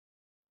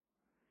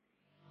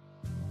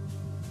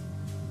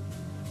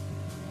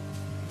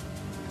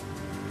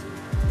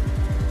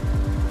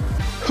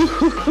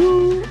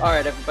Woo-hoo. All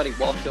right, everybody,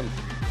 welcome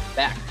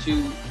back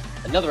to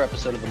another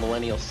episode of the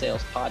Millennial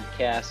Sales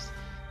Podcast.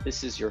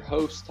 This is your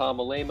host, Tom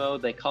Alemo.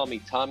 They call me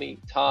Tommy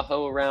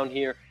Tahoe around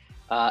here.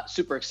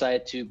 Super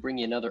excited to bring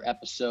you another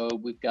episode.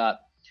 We've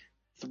got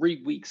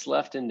 3 weeks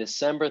left in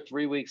December,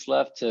 3 weeks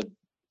left to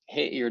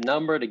hit your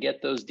number, to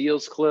get those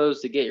deals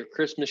closed, to get your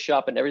Christmas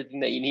shopping,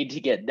 everything that you need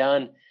to get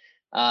done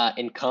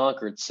in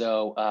Concord.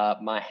 So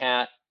my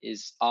hat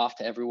is off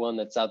to everyone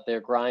that's out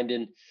there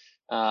grinding,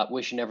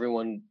 wishing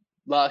everyone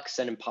luck,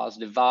 sending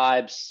positive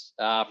vibes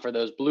for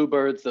those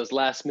bluebirds, those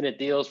last minute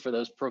deals, for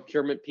those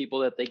procurement people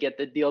that they get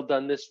the deal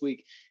done this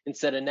week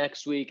instead of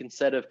next week,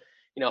 instead of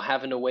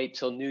having to wait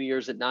till New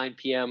Year's at 9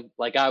 p.m.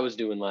 like I was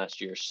doing last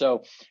year.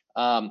 So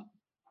I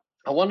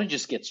want to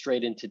just get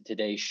straight into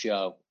today's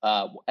show.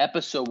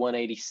 Episode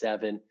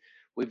 187.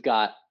 We've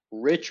got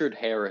Richard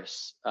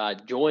Harris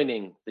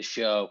joining the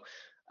show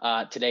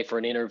today for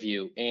an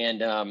interview.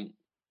 And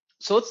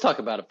so let's talk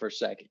about it for a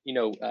second.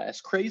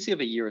 As crazy of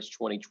a year as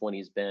 2020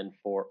 has been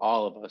for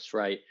all of us,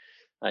 right?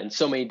 In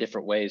so many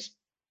different ways,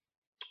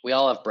 we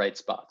all have bright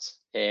spots,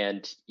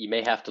 and you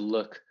may have to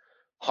look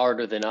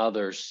harder than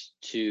others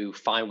to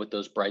find what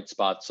those bright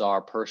spots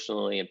are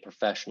personally and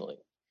professionally.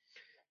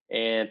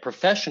 And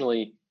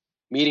professionally,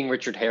 meeting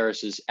Richard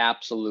Harris is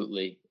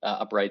absolutely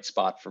a bright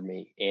spot for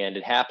me. And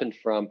it happened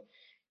from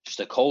just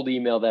a cold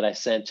email that I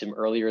sent him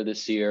earlier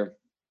this year.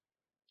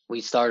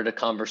 We started a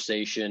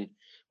conversation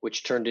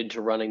which turned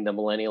into running the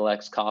Millennial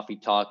X Coffee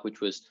Talk,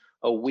 which was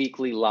a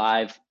weekly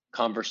live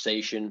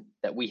conversation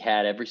that we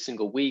had every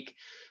single week.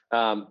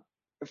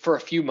 For a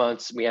few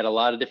months, we had a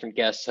lot of different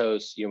guest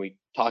hosts. We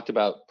talked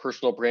about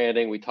personal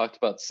branding, we talked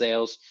about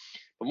sales,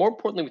 but more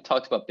importantly, we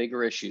talked about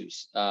bigger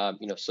issues,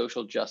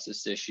 social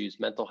justice issues,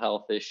 mental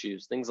health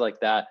issues, things like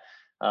that,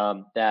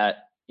 that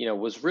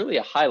was really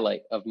a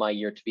highlight of my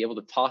year, to be able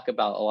to talk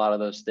about a lot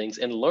of those things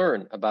and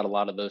learn about a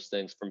lot of those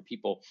things from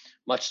people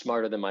much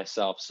smarter than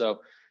myself. So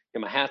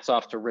my hat's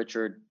off to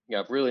Richard.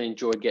 I've really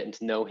enjoyed getting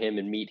to know him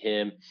and meet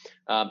him.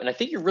 And I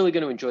think you're really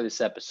going to enjoy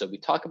this episode. We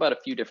talk about a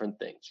few different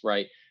things,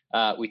 right?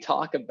 We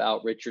talk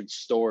about Richard's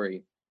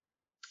story,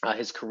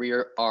 his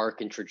career arc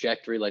and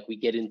trajectory, like we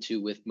get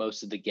into with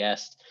most of the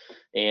guests,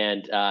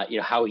 and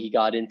how he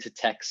got into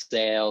tech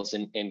sales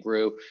and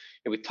grew.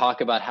 And we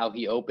talk about how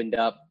he opened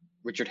up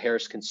Richard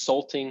Harris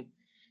Consulting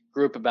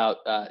Group about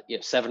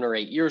 7 or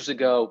 8 years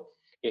ago.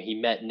 He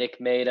met Nick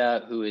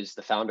Mehta, who is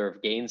the founder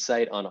of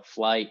Gainsight, on a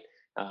flight.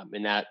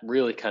 And that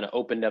really kind of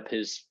opened up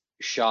his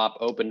shop,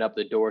 opened up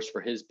the doors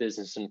for his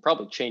business, and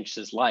probably changed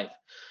his life.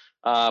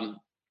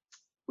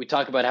 We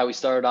talk about how he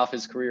started off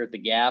his career at The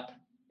Gap,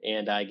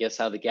 and I guess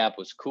how The Gap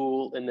was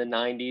cool in the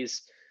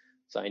 90s.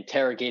 So I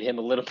interrogate him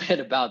a little bit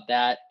about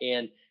that.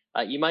 And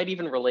you might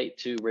even relate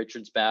to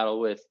Richard's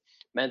battle with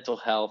mental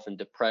health and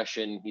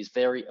depression. He's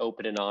very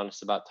open and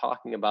honest about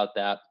talking about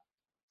that.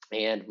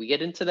 And we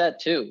get into that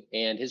too,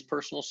 and his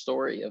personal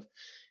story of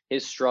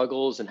his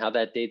struggles and how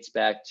that dates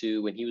back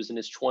to when he was in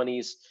his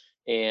 20s,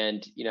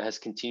 and has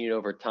continued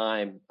over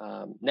time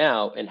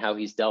now, and how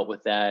he's dealt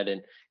with that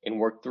and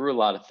worked through a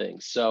lot of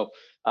things. So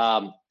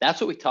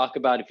that's what we talk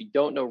about. If you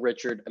don't know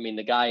Richard,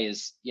 the guy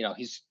is,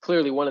 he's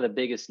clearly one of the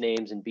biggest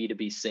names in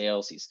B2B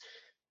sales. He's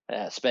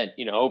spent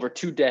over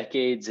 2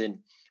 decades in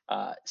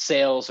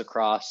sales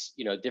across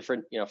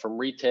different, from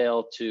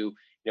retail to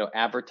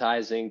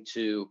advertising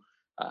to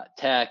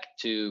tech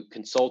to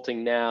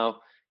consulting now.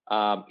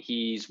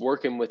 He's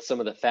working with some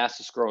of the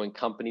fastest growing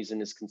companies in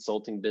his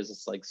consulting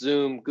business, like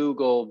Zoom,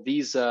 Google,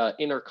 Visa,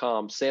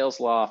 Intercom,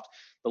 SalesLoft.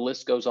 The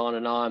list goes on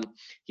and on.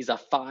 He's a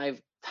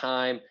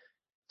 5-time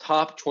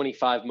top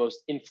 25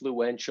 most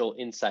influential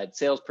inside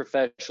sales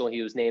professional.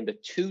 He was named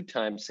a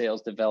 2-time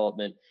sales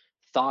development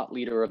thought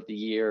leader of the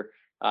year.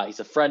 He's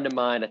a friend of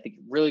mine. I think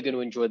you're really going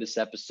to enjoy this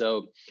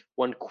episode.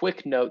 One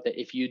quick note,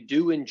 that if you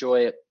do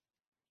enjoy it,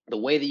 the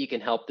way that you can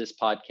help this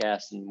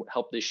podcast and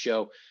help this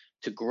show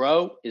to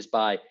grow is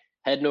by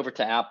heading over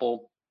to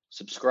Apple,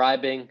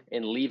 subscribing,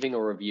 and leaving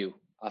a review,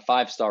 a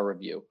 5-star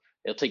review.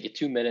 It'll take you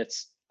 2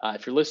 minutes.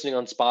 If you're listening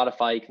on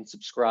Spotify, you can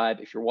subscribe.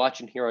 If you're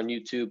watching here on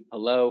YouTube,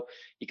 hello,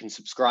 you can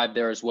subscribe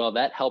there as well.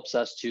 That helps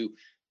us to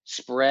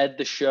spread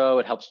the show.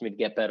 It helps me to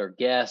get better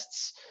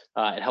guests.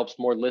 It helps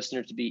more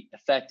listeners to be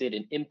affected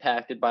and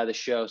impacted by the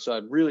show. So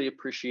I'd really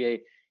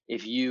appreciate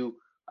if you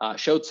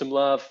showed some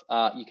love.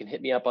 You can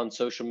hit me up on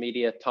social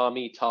media,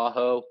 Tommy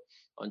Tahoe,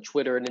 on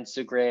Twitter and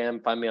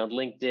Instagram. Find me on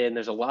LinkedIn.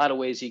 There's a lot of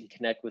ways you can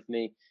connect with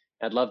me.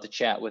 I'd love to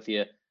chat with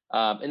you.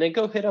 And then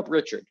go hit up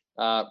Richard.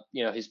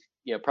 His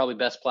probably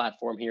best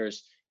platform here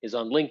is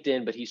on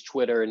LinkedIn, but he's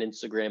Twitter and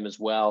Instagram as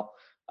well.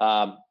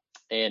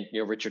 And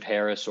Richard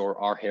Harris,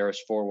 or R Harris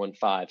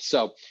 415.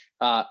 So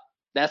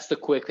that's the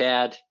quick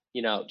ad,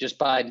 just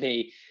by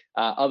me.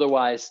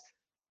 Otherwise,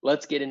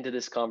 let's get into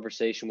this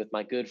conversation with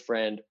my good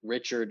friend,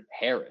 Richard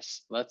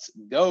Harris. Let's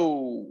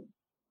go.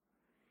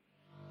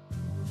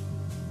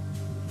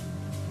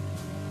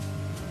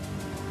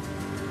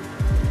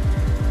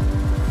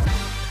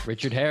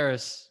 Richard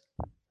Harris,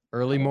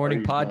 early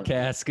morning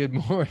podcast. Good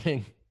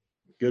morning.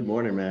 Good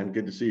morning, man.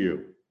 Good to see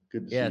you.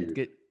 Good to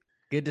see you.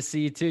 Good to see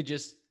you too.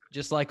 Just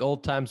just like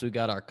old times, we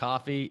got our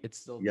coffee. It's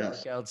still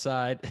Yes, dark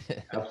outside.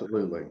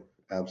 absolutely.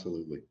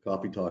 Absolutely.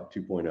 Coffee Talk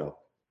 2.0.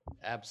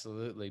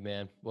 Absolutely,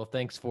 man. Well,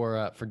 thanks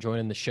for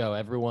joining the show.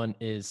 Everyone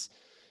is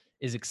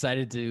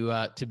excited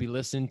to be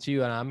listening to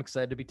you, and I'm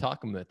excited to be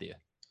talking with you.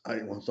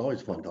 Well, it's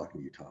always fun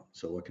talking to you, Tom.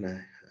 So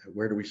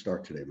where do we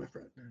start today, my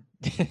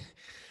friend?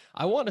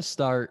 I want to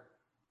start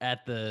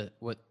at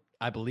what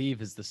I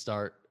believe is the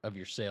start of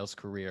your sales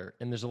career.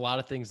 And there's a lot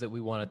of things that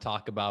we want to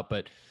talk about,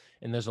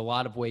 and there's a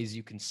lot of ways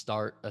you can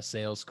start a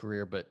sales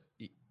career, but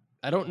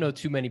I don't know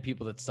too many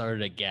people that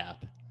started at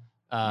Gap.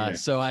 Yeah.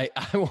 So I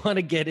want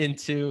to get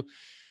into,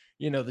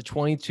 the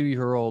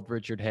 22-year-old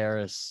Richard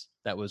Harris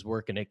that was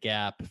working at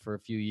Gap for a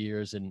few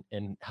years and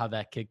how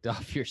that kicked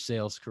off your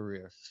sales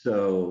career.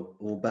 So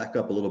we'll back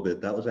up a little bit.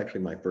 That was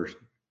actually my first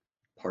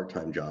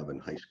part-time job in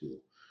high school.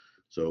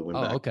 So it went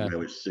Oh, back okay. when I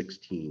was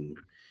 16.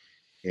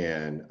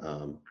 And,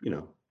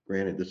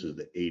 granted, this is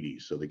the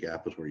 80s. So the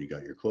Gap was where you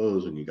got your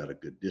clothes and you got a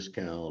good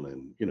discount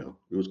and, it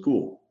was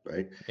cool,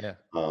 right? Yeah.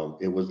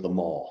 It was the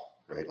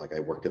mall, right? Like I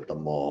worked at the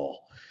mall,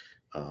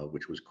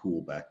 which was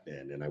cool back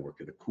then. And I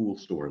worked at a cool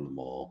store in the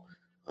mall,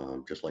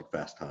 just like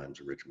Fast Times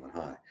or Richmond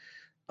High.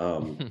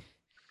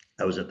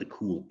 I was at the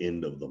cool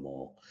end of the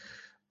mall.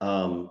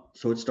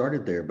 So it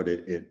started there, but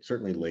it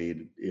certainly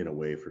laid in a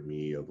way for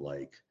me of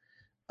like,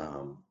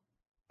 um,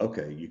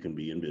 okay, you can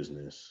be in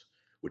business,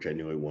 which I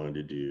knew I wanted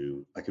to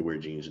do. I could wear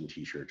jeans and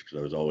t-shirts because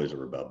I was always a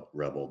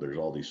rebel. There's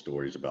all these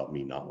stories about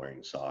me not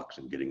wearing socks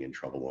and getting in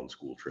trouble on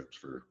school trips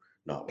for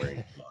not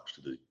wearing socks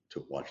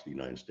to watch the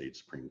United States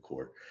Supreme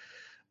Court.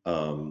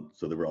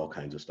 So there were all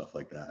kinds of stuff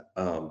like that.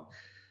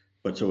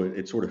 But so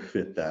it sort of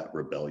fit that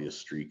rebellious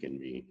streak in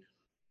me.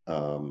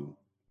 Um,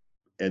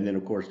 and then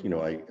of course,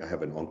 I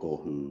have an uncle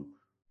who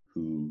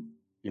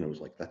was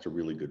like, that's a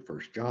really good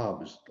first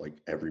job. Is like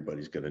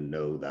everybody's going to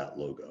know that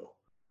logo.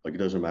 Like it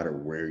doesn't matter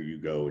where you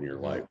go in your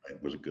Mhm. life,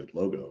 it was a good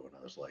logo. And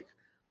I was like,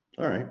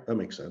 all right, that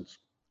makes sense.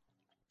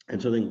 And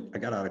so then I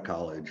got out of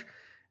college,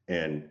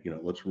 and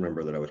let's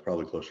remember that I was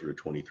probably closer to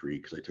 23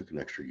 because I took an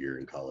extra year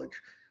in college,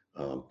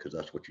 because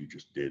that's what you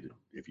just did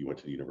if you went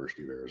to the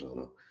University of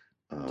Arizona.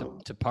 to,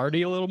 Um, to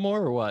party a little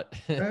more or what?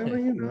 I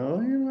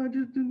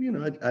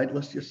just,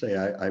 let's just say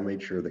I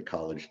made sure that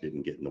college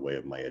didn't get in the way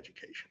of my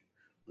education.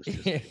 Let's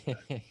just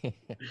say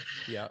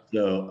Yeah.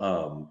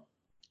 so.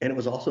 And it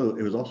was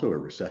also a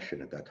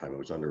recession at that time. It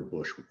was under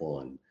Bush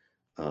one,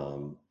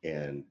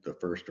 and the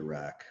first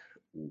Iraq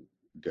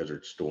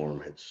Desert Storm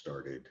had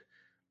started.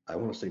 I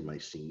want to say my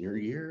senior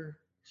year,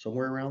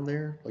 somewhere around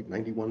there, like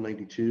 91,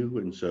 92.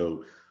 And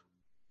so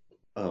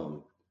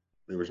um,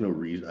 there was no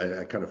reason.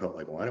 I kind of felt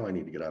like, why do I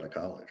need to get out of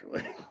college?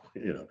 Like,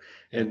 Yeah.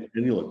 and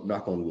look,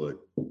 knock on wood,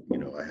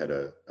 I had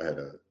a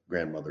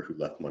grandmother who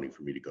left money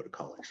for me to go to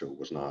college, so it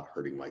was not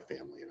hurting my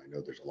family. And I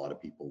know there's a lot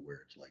of people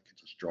where it's like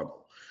it's a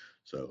struggle.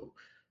 So,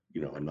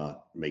 I'm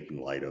not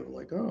making light of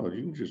like, oh,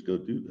 you can just go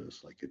do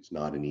this. Like, it's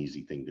not an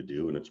easy thing to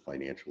do, and it's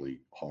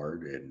financially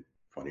hard and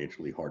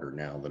financially harder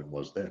now than it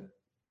was then.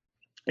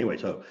 Anyway,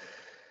 so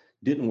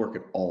didn't work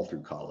at all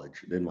through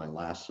college. Then my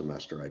last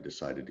semester, I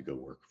decided to go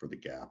work for the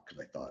Gap because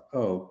I thought,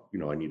 oh,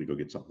 I need to go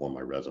get something on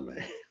my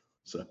resume.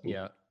 So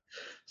Yeah.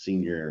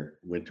 senior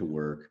went to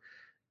work,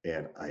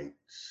 and I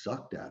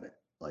sucked at it.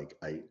 Like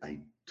I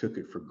took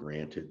it for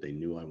granted. They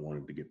knew I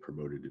wanted to get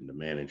promoted into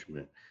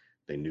management.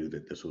 They knew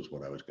that this was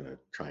what I was going to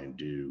try and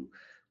do,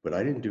 but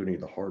I didn't do any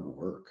of the hard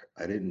work.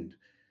 I didn't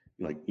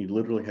like you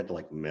literally had to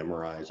like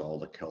memorize all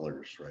the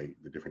colors, right?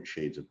 The different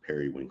shades of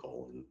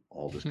periwinkle and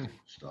all this kind of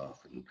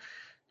stuff. And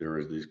there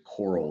was these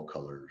coral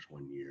colors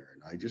one year,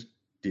 and I just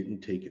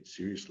didn't take it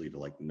seriously to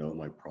like know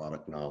my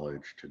product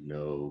knowledge, to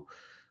know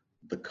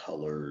the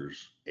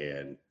colors.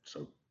 And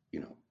so,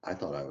 I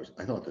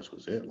thought this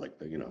was it. Like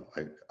I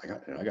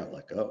got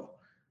let go.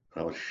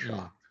 And I was Mm.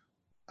 shocked.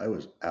 I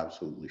was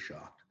absolutely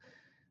shocked.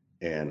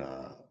 And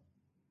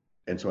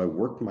and so I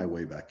worked my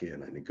way back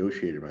in. I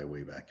negotiated my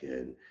way back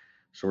in,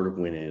 sort of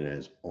went in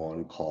as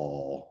on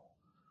call,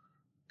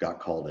 got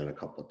called in a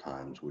couple of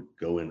times, would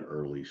go in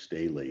early,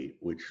 stay late,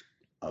 which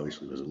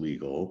obviously was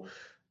illegal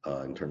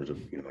in terms of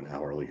an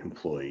hourly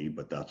employee,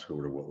 but that's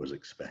sort of what was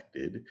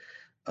expected.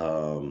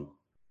 Um,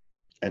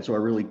 and so I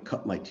really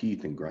cut my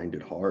teeth and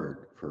grinded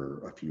hard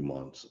for a few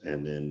months,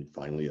 and then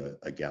finally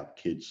a Gap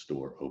Kids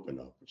store opened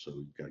up. So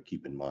you got to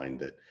keep in mind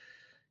that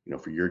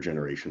for your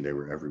generation they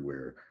were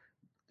everywhere.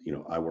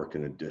 I worked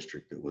in a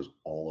district that was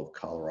all of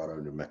Colorado,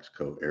 New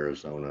Mexico,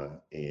 Arizona,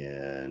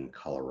 and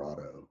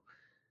Colorado.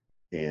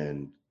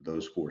 And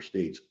those four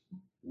states,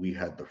 we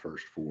had the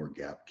first four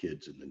Gap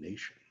Kids in the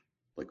nation,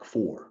 like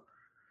four.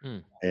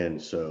 Mm.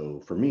 And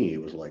so for me,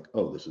 it was like,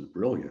 oh, this is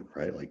brilliant,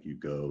 right? Like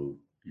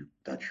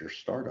that's your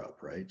startup,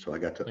 right? So I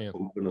got to Yeah.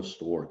 open a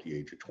store at the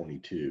age of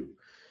 22.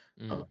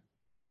 Mm. Um,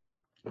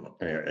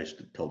 I used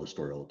to tell the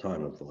story all the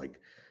time of like,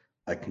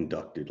 I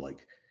conducted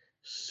like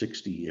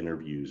 60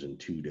 interviews in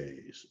 2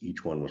 days.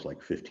 Each one was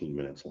like 15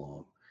 minutes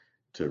long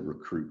to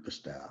recruit the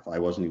staff. I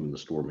wasn't even the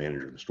store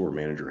manager. The store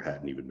manager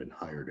hadn't even been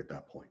hired at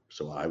that point.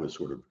 So I was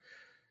sort of,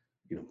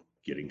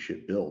 getting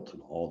shit built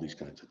and all these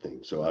kinds of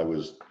things. So I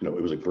was,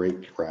 it was a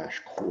great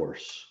crash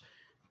course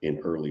in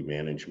early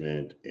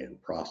management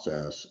and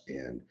process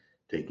and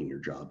taking your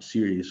job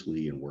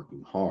seriously and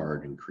working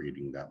hard and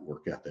creating that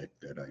work ethic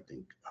that I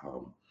think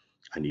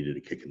I needed a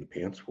kick in the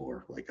pants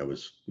for. Like I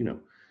was,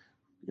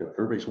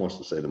 everybody wants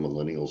to say the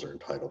millennials are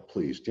entitled.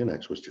 Please, Gen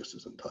X was just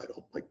as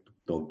entitled. Like,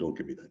 don't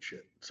give me that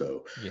shit.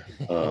 So, Yeah.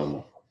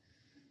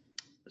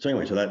 so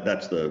anyway, so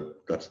that's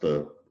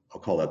the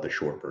I'll call that the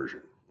short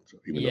version. So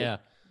even Yeah.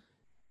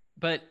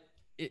 But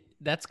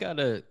that's got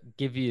to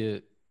give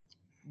you,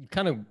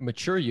 kind of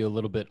mature you a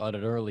little bit at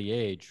an early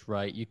age,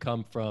 right? You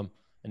come from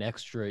an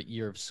extra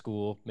year of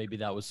school. Maybe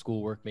that was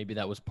schoolwork. Maybe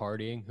that was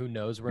partying. Who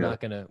knows? We're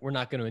not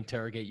gonna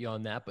interrogate you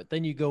on that. But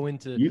then you go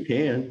into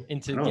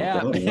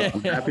Gap.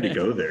 I'm happy to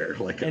go there.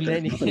 Like, and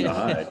there's then nothing to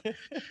hide.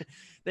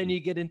 then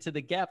you get into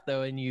the Gap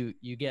though, and you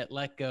get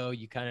let go.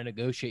 You kind of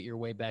negotiate your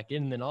way back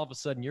in, and then all of a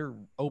sudden you're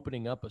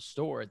opening up a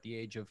store at the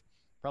age of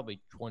probably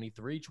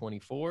 23,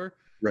 24.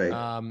 Right.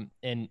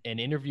 And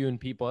interviewing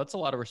people. That's a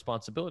lot of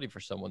responsibility for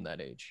someone that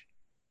age.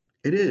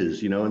 It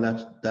is, and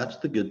that's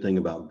the good thing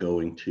about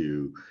going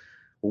to,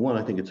 well, one,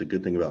 I think it's a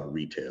good thing about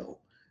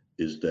retail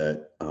is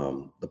that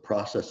the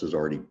process is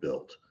already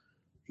built.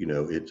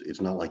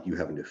 It's not like you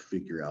having to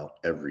figure out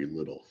every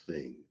little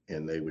thing.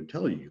 And they would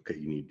tell you, okay,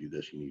 you need to do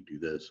this, you need to do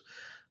this.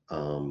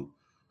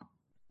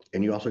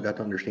 And you also got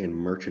to understand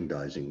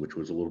merchandising, which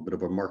was a little bit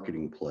of a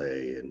marketing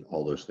play and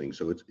all those things.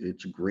 So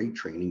it's a great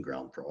training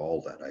ground for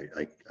all that.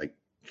 I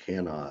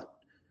cannot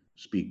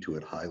speak to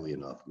it highly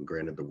enough. And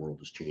granted, the world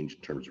has changed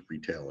in terms of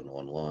retail and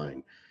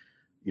online,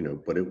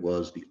 but it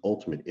was the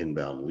ultimate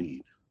inbound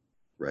lead,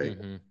 right?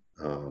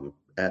 Mm-hmm.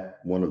 At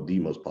one of the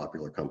most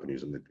popular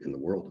companies in the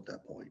world at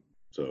that point.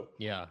 So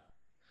yeah.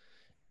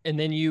 And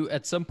then you,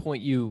 at some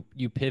point, you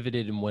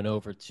pivoted and went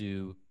over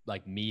to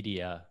like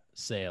media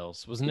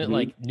sales, wasn't it? Mm-hmm.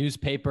 Like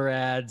newspaper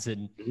ads,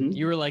 and mm-hmm.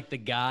 you were like the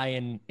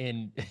guy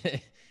in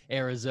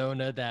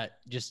Arizona that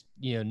just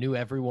knew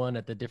everyone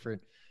at the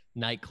different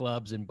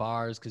nightclubs and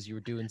bars because you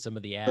were doing some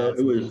of the ads. So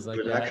it was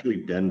actually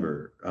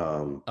Denver.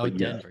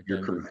 Denver. You're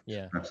Denver. correct.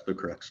 Yeah, that's the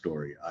correct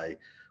story.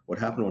 What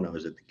happened when I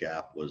was at the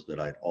Gap was that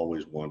I'd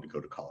always wanted to go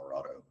to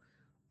Colorado.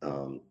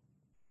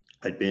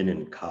 I'd been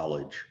in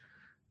college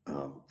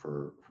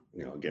for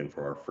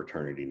for our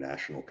fraternity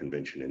national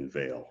convention in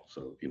Vail.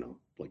 So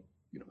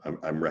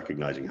I'm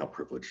recognizing how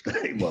privileged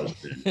I was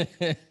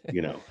then.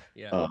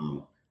 Yeah.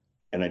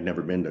 And I'd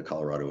never been to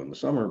Colorado in the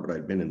summer, but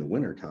I'd been in the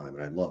wintertime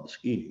and I loved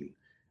skiing.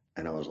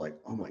 And I was like,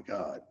 oh my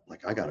God,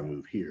 like I got to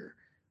move here.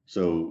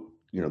 So,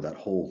 that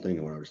whole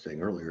thing, when I was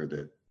saying earlier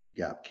that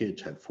Gap Kids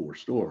had 4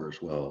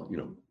 stores, well,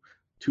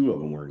 2 of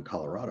them were in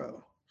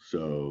Colorado.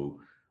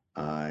 So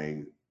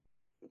I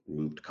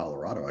moved to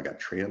Colorado. I got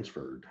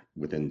transferred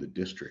within the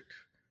district,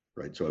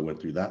 right? So I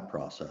went through that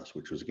process,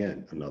 which was,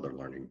 again, another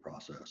learning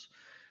process.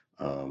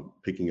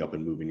 Picking up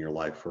and moving your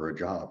life for a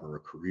job or a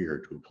career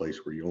to a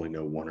place where you only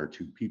know 1 or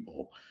 2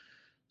 people.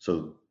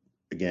 So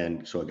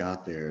I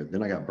got there,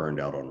 then I got burned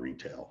out on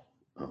retail.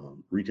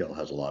 Retail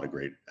has a lot of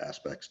great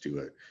aspects to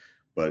it,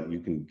 but you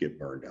can get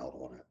burned out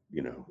on it,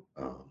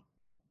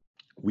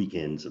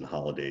 weekends and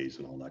holidays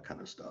and all that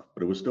kind of stuff,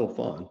 but it was still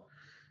fun.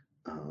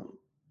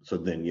 So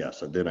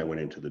then I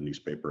went into the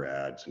newspaper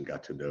ads and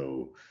got to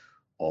know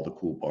all the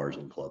cool bars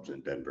and clubs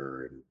in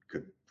Denver and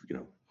could,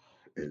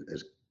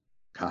 as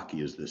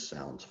cocky as this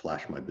sounds,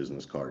 flash my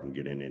business card and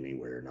get in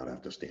anywhere, not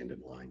have to stand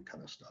in line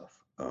kind of stuff.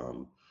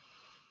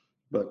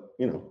 But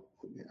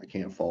I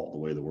can't fault the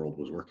way the world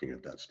was working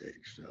at that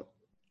stage. So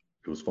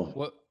it was fun.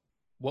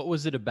 What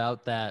was it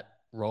about that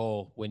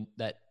role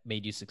that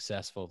made you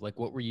successful? Like,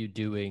 what were you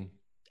doing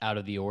out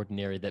of the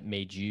ordinary that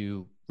made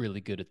you really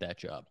good at that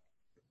job?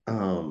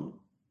 A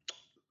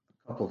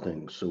couple of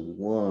things. So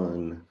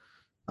one,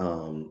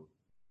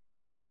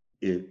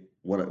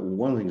 one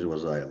of the things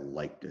was I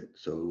liked it.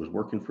 So it was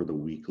working for the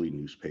weekly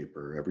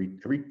newspaper. Every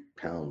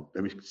town,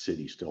 every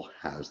city still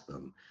has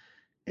them.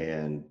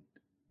 And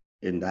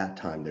in that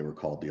time, they were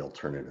called the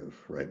alternative,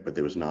 right? But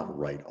there was not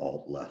right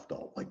alt, left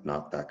alt, like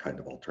not that kind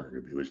of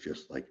alternative. It was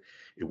just like,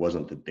 it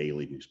wasn't the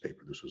daily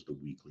newspaper. This was the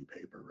weekly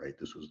paper, right?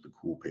 This was the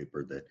cool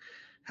paper that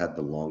had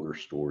the longer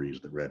stories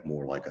that read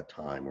more like a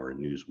Time or a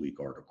Newsweek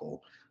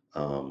article.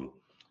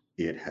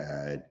 It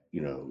had,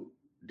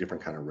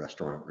 different kind of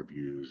restaurant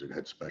reviews. It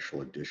had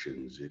special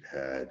editions. It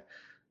had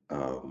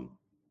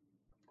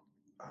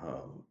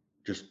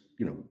just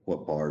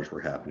what bars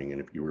were happening,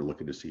 and if you were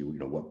looking to see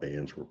what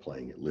bands were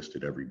playing, it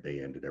listed every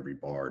band at every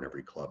bar and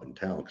every club in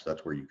town, because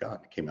that's where you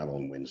got it. Came out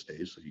on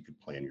Wednesdays, so you could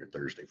plan your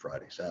Thursday,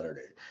 Friday,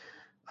 Saturday.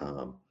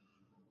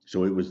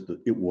 So it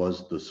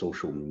was the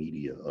social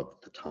media of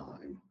the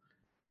time,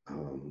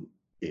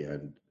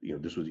 and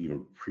this was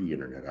even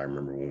pre-internet. I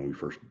remember when we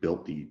first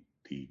built the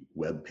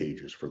web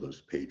pages for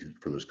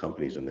those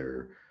companies, and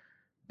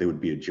they would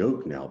be a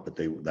joke now, but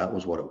that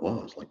was what it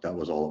was. Like, that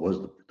was all it was.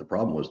 The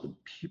problem was the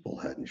people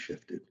hadn't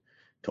shifted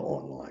to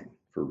online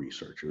for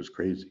research. It was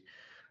crazy.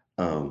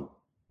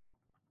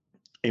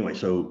 Anyway,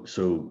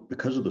 so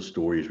because of the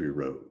stories we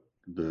wrote,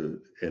 they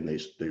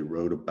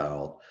wrote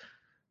about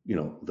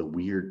the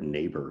weird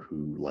neighbor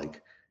who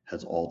like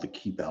has all the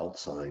keep out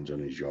signs on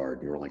his yard.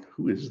 And you're like,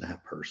 who is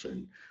that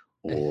person?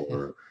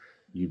 Or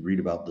you'd read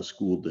about the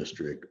school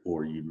district,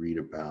 or you'd read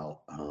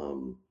about,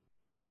 um,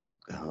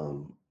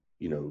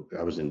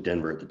 I was in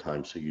Denver at the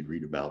time, so you'd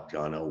read about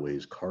John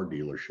Elway's car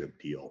dealership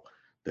deal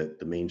that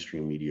the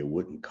mainstream media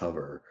wouldn't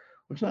cover.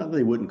 Well, it's not that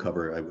they wouldn't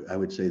cover. I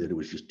would say that it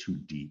was just too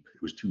deep.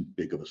 It was too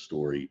big of a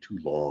story, too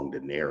long to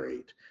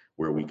narrate,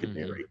 where we could Mhm.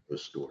 narrate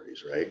those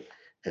stories, right?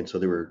 And so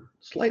they were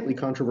slightly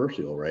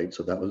controversial, right?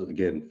 So that was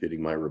again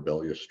fitting my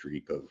rebellious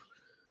streak of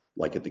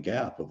like at the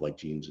Gap of like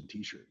jeans and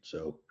t-shirts.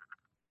 So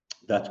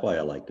that's why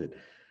I liked it.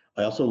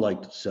 I also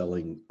liked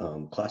selling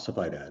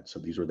classified ads. So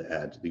these were the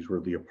ads. These were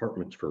the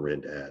apartments for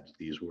rent ads.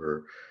 These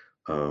were,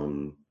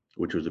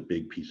 which was a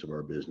big piece of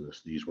our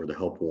business. These were the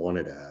help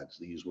wanted ads.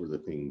 These were the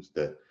things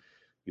that,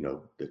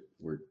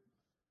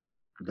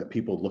 that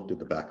people looked at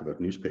the back of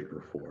a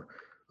newspaper for.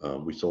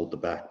 We sold the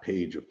back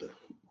page of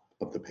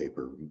the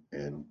paper,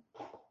 and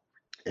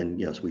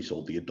yes, we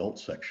sold the adult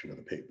section of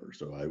the paper.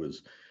 So I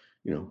was,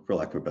 for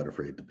lack of a better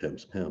phrase, the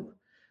pimp's pimp.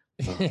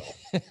 Uh,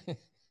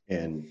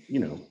 and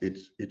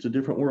it's a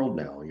different world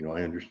now.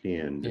 I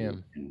understand, Yeah.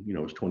 and I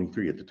was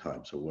 23 at the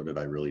time, so what did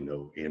I really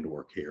know and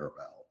or care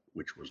about,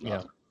 which was Yeah.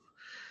 not.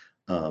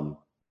 um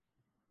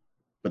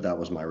but that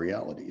was my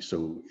reality.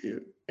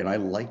 And I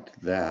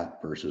liked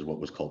that versus what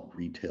was called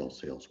retail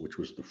sales, which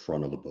was the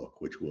front of the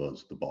book, which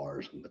was the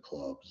bars and the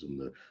clubs and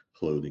the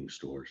clothing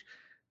stores,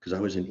 because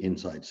I was in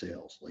inside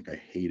sales. Like I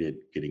hated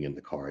getting in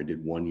the car. I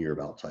did 1 year of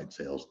outside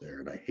sales there,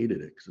 and I hated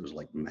it because it was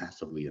like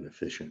massively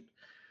inefficient.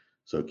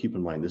 So keep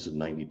in mind, this is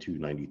 92,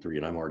 93,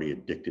 and I'm already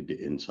addicted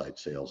to inside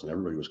sales. And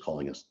everybody was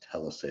calling us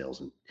telesales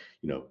and,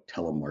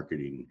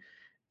 telemarketing.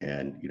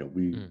 And,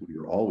 Mm. we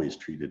were always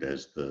treated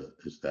as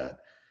that,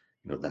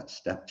 that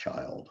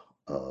stepchild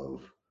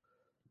of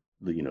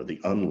the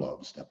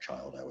unloved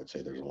stepchild. I would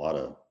say there's a lot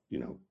of,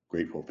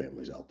 grateful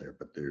families out there,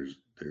 but there's,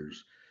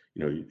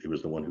 it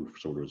was the one who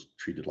sort of was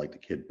treated like the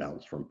kid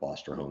bounced from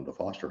foster home to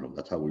foster home.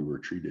 That's how we were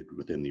treated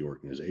within the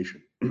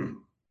organization.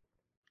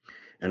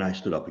 And I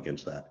stood up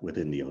against that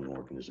within the own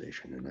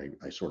organization, and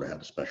I sort of had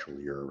a special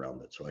year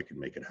around it so I could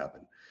make it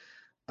happen.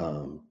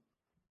 Um,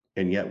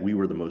 and yet we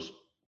were the most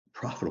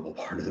profitable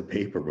part of the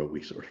paper, but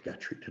we sort of got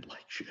treated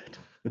like shit.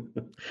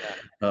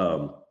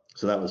 Yeah.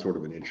 So that was sort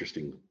of an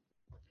interesting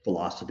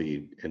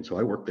philosophy. And so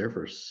I worked there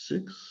for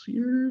 6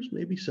 years,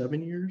 maybe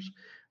 7 years.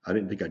 I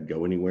didn't think I'd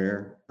go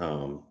anywhere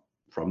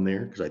from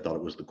there because I thought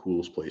it was the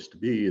coolest place to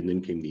be. And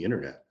then came the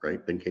internet,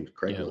 right? Then came Yeah.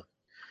 Craigslist.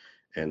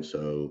 And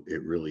so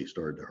it really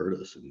started to hurt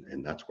us.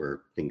 And that's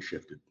where things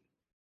shifted.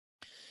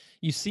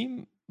 You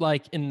seem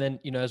like, and then,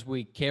 as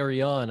we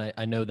carry on,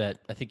 I know that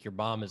I think your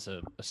mom is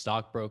a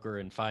stockbroker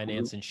in Mhm.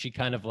 finance, and she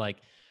kind of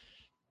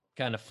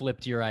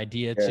flipped your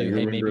idea Yeah, to, you're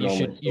hey, maybe remembering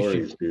all my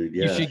stories, dude.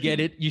 you Yeah, should get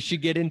it, you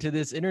should get into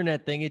this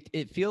internet thing.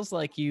 It feels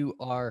like you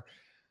are,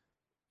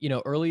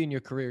 early in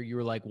your career, you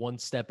were like one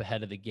step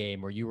ahead of the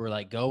game, or you were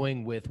like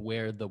going with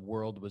where the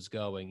world was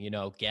going.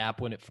 Gap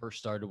when it first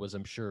started was,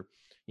 I'm sure,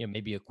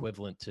 maybe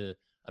equivalent to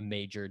a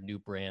major new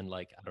brand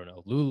like, I don't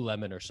know,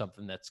 Lululemon or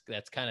something that's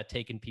kind of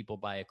taken people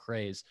by a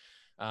craze,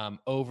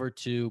 over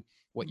to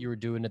what you were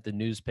doing at the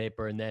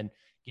newspaper, and then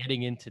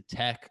getting into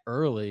tech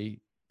early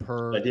I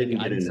per the didn't get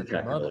guidance into of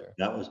your tech early. mother.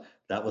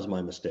 That was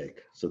my mistake.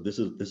 So this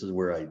is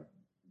where I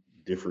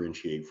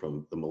differentiate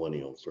from the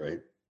millennials, right?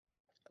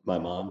 My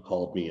mom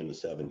called me in the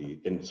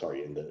 70s,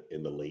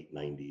 in the late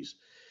 90s.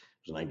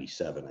 It was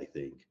 97, I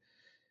think.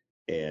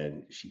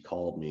 And she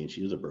called me, and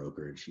she was a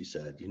broker, and she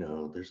said,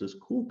 there's this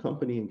cool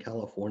company in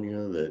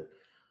California that,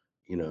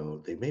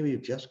 they maybe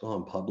have just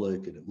gone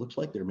public, and it looks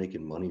like they're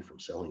making money from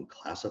selling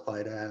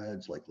classified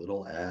ads, like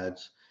little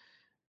ads.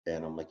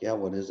 And I'm like, yeah,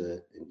 what is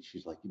it? And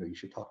she's like, you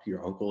should talk to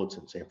your uncle. It's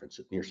in San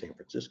Francisco, near San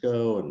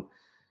Francisco.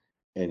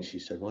 And she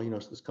said, well,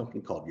 it's this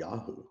company called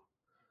Yahoo.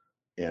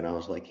 And I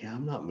was like, yeah,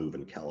 I'm not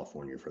moving to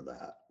California for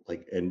that.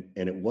 Like, and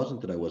it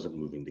wasn't that I wasn't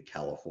moving to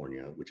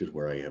California, which is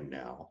where I am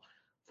now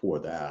for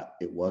that.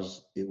 It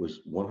was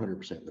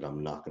 100% that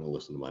I'm not going to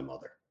listen to my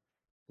mother.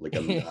 Like,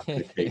 I'm not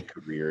going to take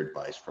career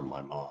advice from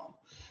my mom.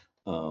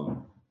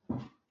 Um,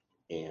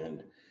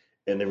 and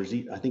there was,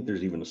 I think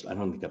there's even, I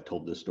don't think I've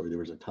told this story. There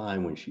was a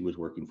time when she was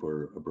working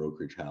for a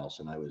brokerage house,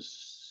 and I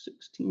was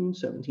 16,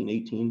 17,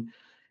 18,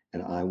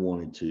 and I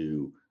wanted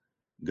to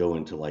go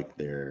into like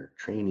their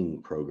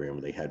training program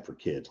they had for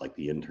kids, like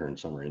the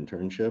summer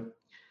internship.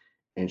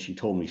 And she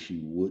told me she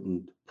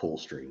wouldn't pull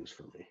strings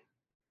for me,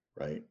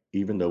 right?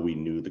 Even though we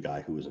knew the guy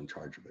who was in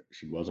charge of it,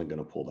 she wasn't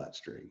going to pull that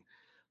string.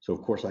 So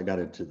of course I got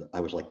I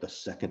was like the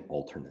second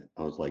alternate.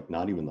 I was like,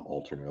 not even the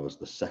alternate, I was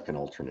the second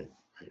alternate,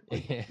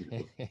 right?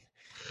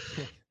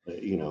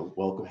 Like,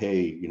 welcome.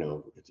 Hey,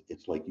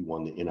 it's like you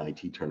won the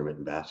NIT tournament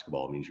in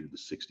basketball. It means you're the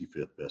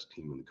 65th best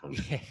team in the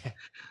country.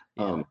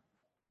 Yeah.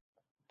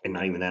 And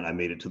not even that, I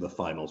made it to the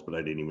finals, but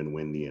I didn't even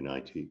win the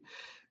NIT.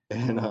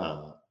 And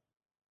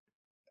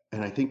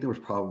I think there was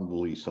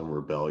probably some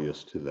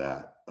rebellious to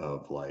that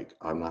of like,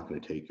 I'm not going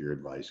to take your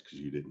advice because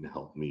you didn't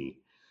help me.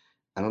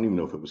 I don't even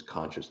know if it was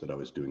conscious that I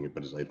was doing it,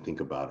 but as I think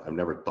about it, I've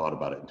never thought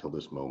about it until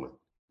this moment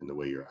in the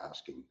way you're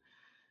asking,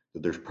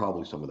 that there's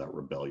probably some of that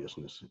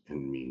rebelliousness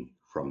in me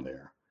from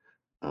there.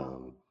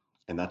 Um,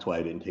 and that's why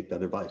I didn't take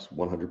that advice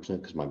 100%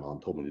 because my mom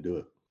told me to do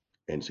it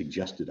and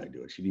suggested I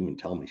do it. She didn't even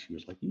tell me. She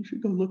was like, you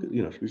should go look at,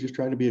 she was just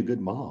trying to be a good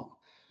mom.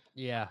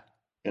 Yeah.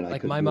 And I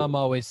Like couldn't my do mom it.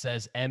 always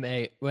says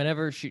MA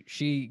whenever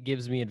she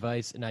gives me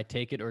advice and I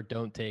take it or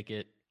don't take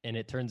it and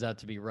it turns out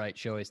to be right.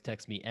 She always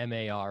texts me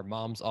MAR.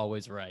 Mom's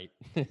always right.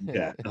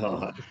 Yeah.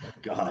 Oh,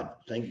 God.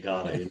 Thank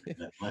God I didn't do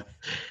that.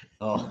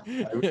 Oh,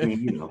 I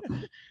mean,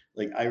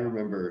 like I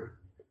remember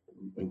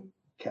when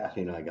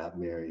Kathy and I got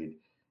married,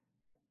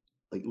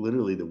 like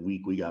literally the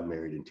week we got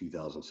married in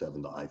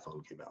 2007, the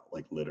iPhone came out,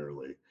 like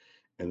literally.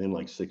 And then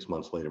like 6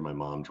 months later, my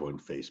mom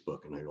joined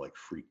Facebook and I like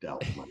freaked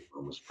out that my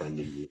mom was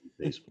friending me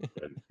on Facebook.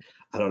 And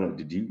I don't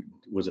know,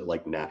 was it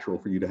like natural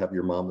for you to have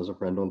your mom as a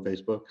friend on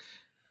Facebook?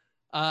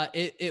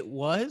 It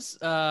was,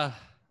 but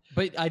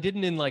I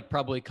didn't in like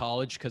probably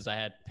college because I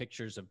had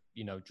pictures of,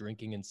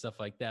 drinking and stuff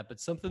like that. But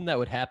something that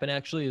would happen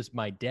actually is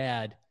my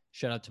dad,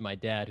 shout out to my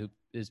dad who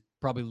is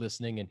probably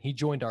listening, and he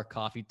joined our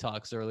coffee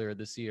talks earlier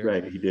this year.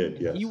 Right, he did.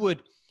 And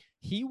Yes.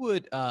 he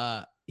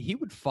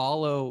would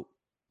follow,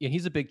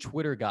 he's a big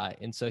Twitter guy.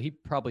 And so he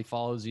probably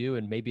follows you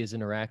and maybe has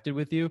interacted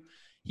with you.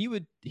 He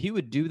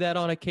would do that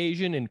on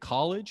occasion in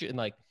college. And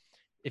like,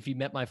 if he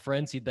met my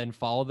friends, he'd then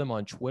follow them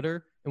on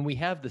Twitter, and we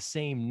have the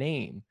same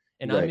name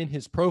and Right. I'm in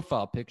his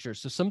profile picture.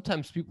 So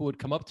sometimes people would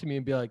come up to me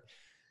and be like,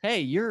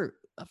 hey, you're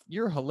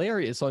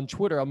hilarious on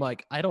Twitter. I'm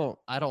like, I don't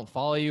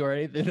follow you or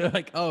anything. They're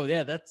like, oh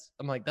yeah, that's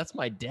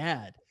my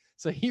dad.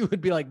 So he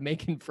would be like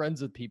making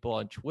friends with people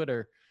on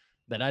Twitter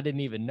that I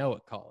didn't even know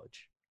at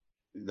college.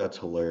 That's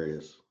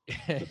hilarious.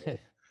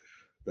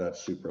 That's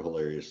super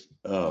hilarious.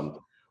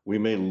 We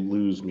may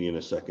lose me in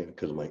a second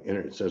because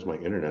it says my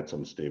internet's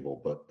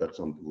unstable, but that's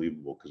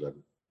unbelievable because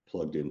I'm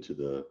plugged into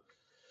the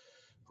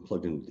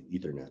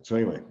Ethernet. So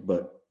anyway,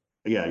 but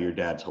yeah, your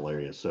dad's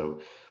hilarious.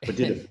 So, but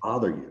did it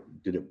bother you?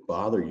 Did it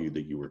bother you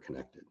that you were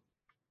connected?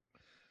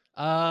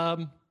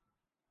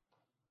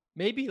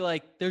 Maybe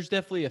like there's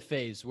definitely a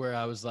phase where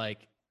I was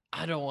like,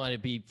 I don't want to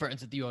be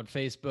friends with you on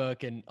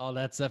Facebook and all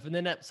that stuff. And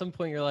then at some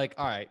point you're like,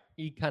 all right,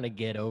 you kind of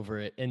get over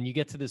it. And you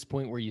get to this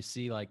point where you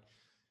see like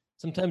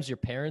sometimes your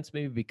parents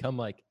maybe become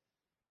like,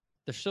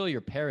 they're still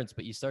your parents,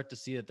 but you start to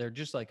see that they're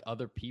just like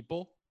other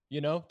people,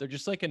 they're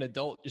just like an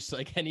adult, just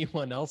like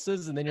anyone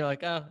else's. And then you're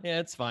like, oh yeah,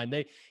 it's fine.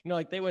 They,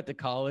 like they went to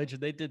college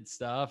and they did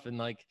stuff and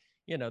like,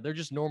 they're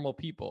just normal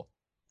people.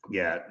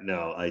 Yeah,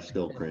 no, I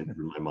still cringe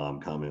when my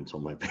mom comments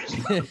on my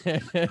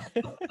Facebook.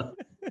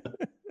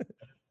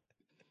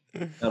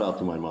 Shout out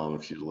to my mom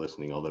if she's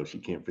listening, although she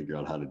can't figure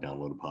out how to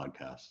download a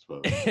podcast.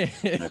 So,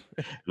 and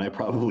I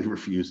probably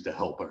refuse to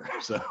help her.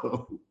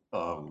 So,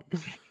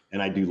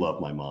 and I do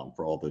love my mom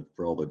for all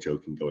the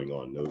joking going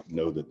on.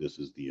 Know that this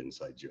is the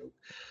inside joke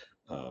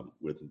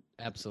with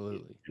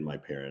absolutely and my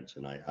parents,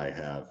 and I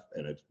have,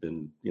 and it's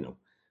been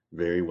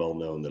very well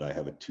known that I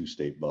have a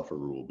 2-state buffer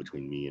rule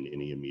between me and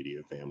any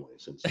immediate family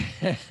since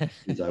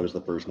I was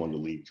the first one to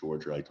leave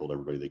Georgia. I told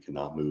everybody they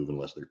cannot move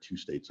unless they're 2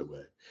 states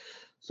away.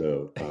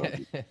 So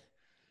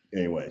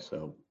anyway, that's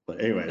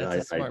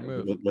a smart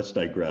move. Let's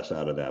digress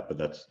out of that.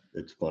 But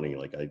it's funny.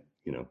 Like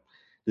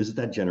this is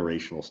that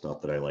generational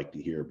stuff that I like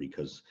to hear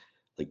because,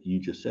 like you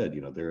just said,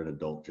 they're an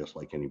adult just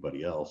like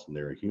anybody else, and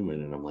they're a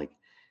human. And I'm like,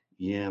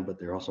 yeah, but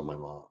they're also my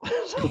mom.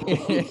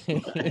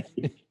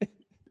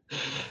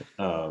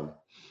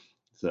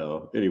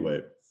 So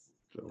anyway,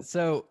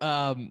 so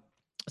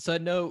I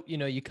know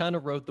you kind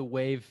of rode the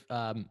wave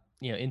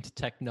into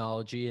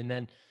technology, and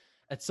then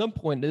at some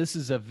point, this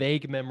is a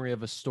vague memory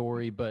of a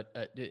story, but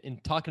in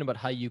talking about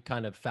how you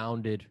kind of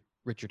founded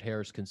Richard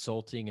Harris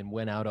Consulting and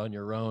went out on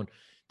your own,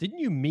 didn't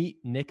you meet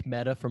Nick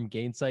Mehta from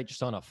Gainsight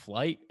just on a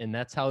flight, and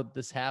that's how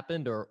this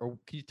happened? Or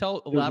can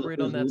you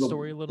elaborate on that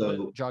story a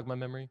little bit? Jog my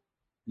memory.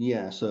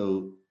 Yeah,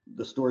 so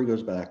the story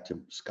goes back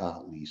to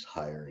Scott Leese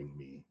hiring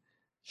me.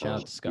 Shout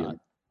out to Scott.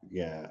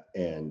 Yeah,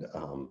 and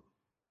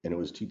it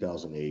was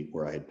 2008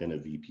 where I had been a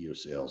VP of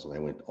sales, and I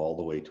went all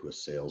the way to a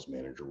sales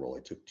manager role.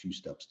 I took 2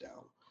 steps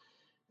down.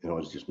 And I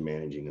was just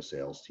managing a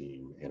sales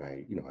team, and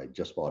I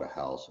just bought a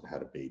house and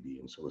had a baby,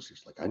 and so it was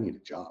just like I need a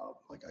job.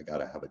 Like I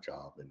gotta have a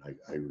job, and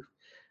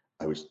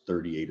I was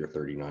 38 or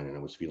 39, and I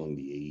was feeling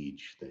the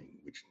age thing,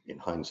 which in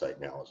hindsight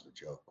now is a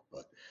joke.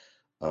 But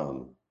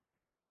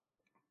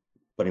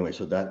anyway,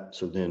 so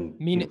then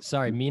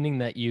meaning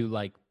that you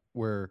like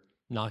were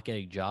not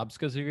getting jobs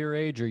because of your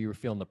age, or you were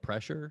feeling the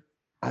pressure?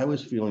 I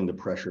was feeling the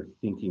pressure,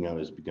 thinking I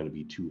was going to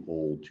be too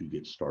old to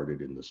get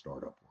started in the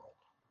startup world.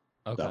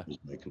 Okay. That was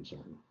my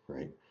concern,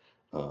 right?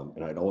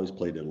 And I'd always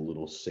played it a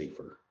little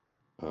safer.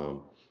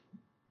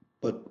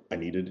 But I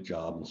needed a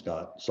job, and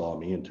Scott saw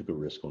me and took a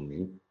risk on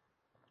me.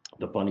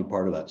 The funny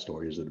part of that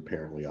story is that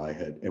apparently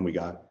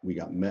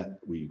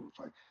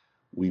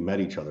we met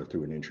each other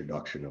through an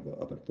introduction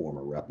of a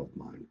former rep of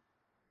mine.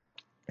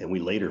 And we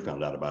later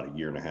found out about a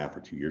year and a half or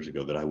 2 years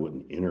ago that I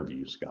wouldn't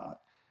interview Scott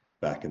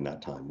back in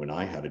that time when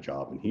I had a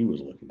job and he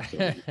was looking.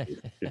 So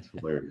it's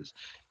hilarious.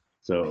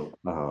 So,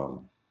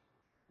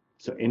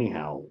 so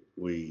anyhow,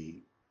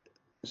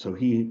 so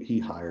he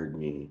hired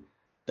me.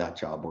 That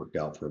job worked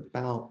out for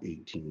about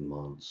 18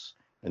 months.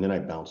 And then I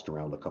bounced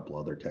around a couple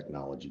other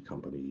technology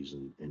companies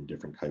and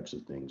different types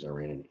of things. I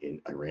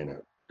ran a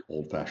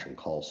old fashioned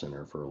call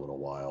center for a little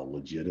while,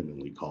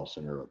 legitimately call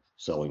center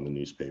selling the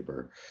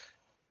newspaper.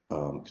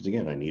 Because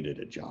again, I needed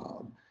a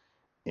job,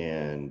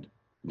 and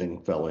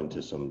then fell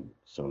into some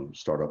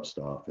startup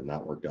stuff, and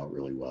that worked out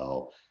really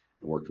well.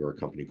 I worked for a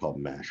company called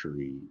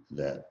Mashery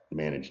that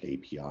managed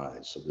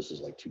APIs. So this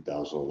is like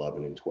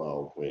 2011 and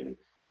 12 when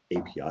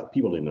API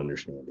people didn't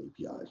understand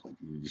APIs. Like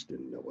you just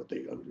didn't know what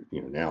they under.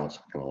 Now it's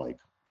kind of like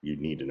you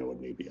need to know what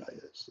an API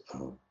is,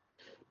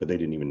 but they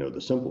didn't even know the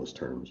simplest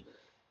terms.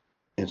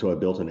 And so I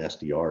built an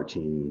SDR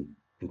team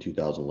in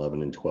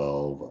 2011 and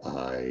 12.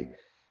 I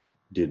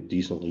did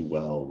decently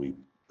well.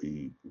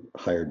 We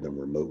hired them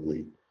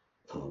remotely,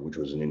 which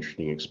was an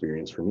interesting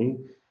experience for me.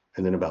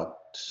 And then about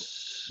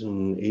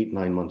 8,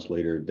 9 months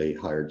later, they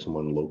hired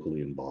someone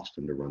locally in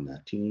Boston to run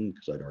that team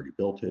because I'd already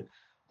built it.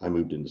 I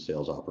moved into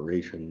sales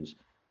operations.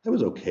 I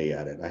was okay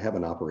at it. I have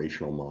an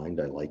operational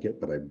mind. I like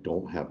it, but I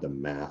don't have the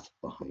math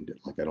behind it.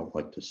 Like I don't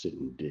like to sit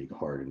and dig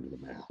hard into the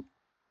math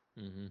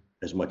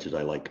as much as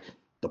I like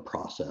the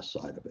process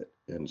side of it.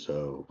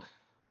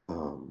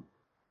 Um,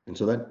 and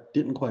so that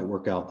didn't quite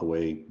work out the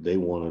way they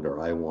wanted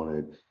or I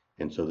wanted.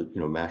 And so that,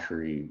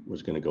 Mashery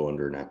was going to go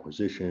under an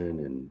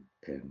acquisition,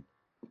 and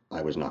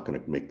I was not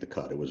going to make the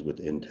cut. It was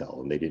with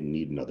Intel, and they didn't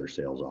need another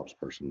sales ops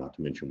person, not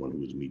to mention one who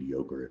was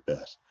mediocre at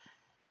best.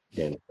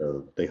 And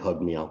so they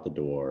hugged me out the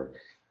door.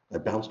 I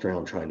bounced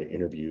around trying to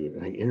interview,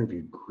 and I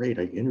interviewed great.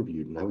 I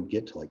interviewed, and I would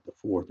get to like the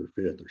fourth or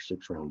fifth or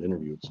sixth round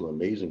interview with some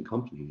amazing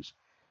companies,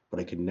 but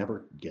I could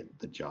never get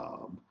the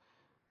job.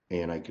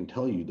 And I can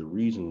tell you the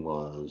reason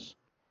was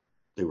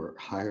they were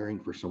hiring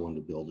for someone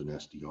to build an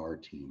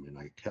SDR team, and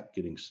I kept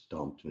getting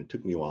stumped. And it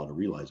took me a while to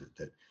realize it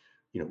that,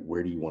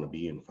 where do you want to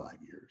be in 5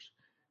 years?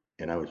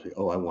 And I would say,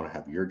 oh, I want to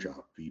have your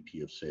job,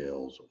 VP of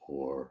sales,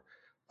 or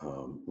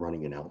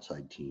running an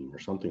outside team or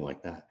something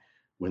like that.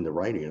 When the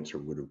right answer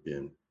would have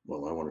been,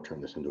 well, I want to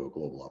turn this into a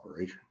global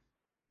operation.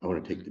 I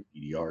want to take the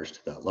BDRs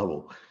to that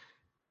level.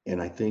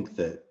 And I think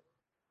the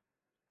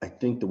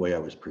way I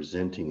was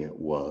presenting it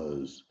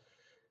was,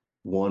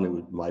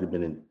 one, might have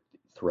been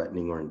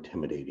threatening or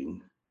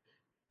intimidating,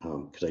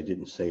 because I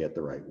didn't say it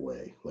the right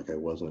way. Like I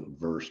wasn't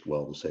versed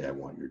well to say, I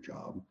want your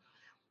job.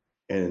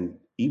 And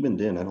even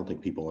then, I don't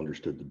think people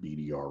understood the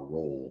BDR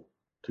role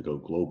to go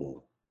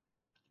global.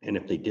 And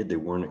if they did, they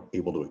weren't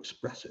able to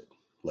express it.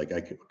 Like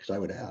because I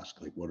would ask,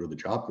 like, what are the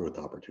job growth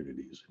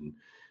opportunities? And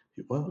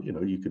well,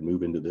 you could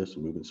move into this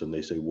and move into, and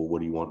they say, well, what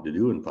do you want to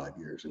do in 5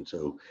 years? And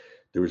so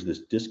there was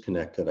this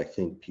disconnect that I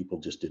think people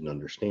just didn't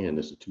understand.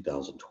 This is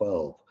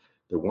 2012.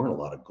 There weren't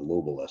a lot of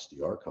global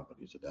SDR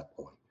companies at that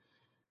point.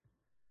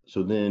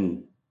 So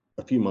then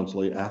a few months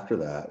later after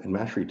that, and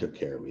Mashery took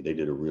care of me. They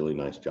did a really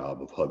nice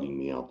job of hugging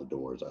me out the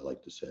doors, I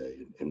like to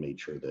say, and made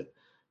sure that,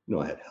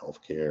 I had health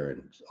care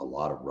and a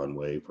lot of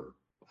runway for,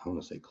 I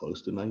want to say,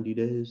 close to 90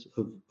 days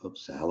of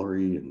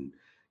salary. And,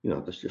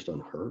 that's just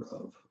unheard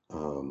of.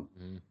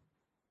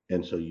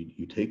 And so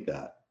you take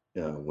that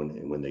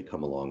when they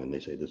come along and they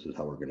say, this is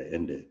how we're going to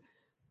end it.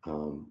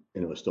 And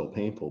it was still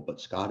painful,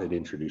 but Scott had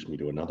introduced me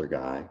to another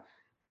guy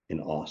in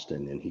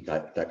Austin, and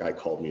that guy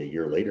called me a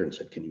year later and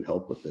said, can you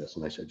help with this?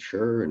 And I said,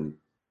 sure. And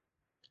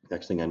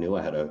next thing I knew,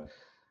 I had a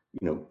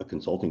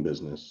consulting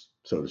business,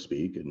 so to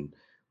speak, and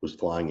was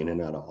flying in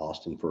and out of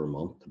Austin for a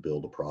month to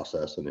build a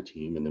process and a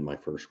team. And then my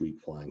first week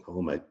flying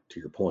home, to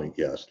your point,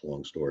 yes,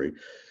 long story,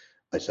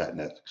 I sat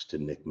next to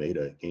Nick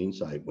Mehta at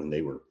Gainsight when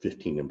they were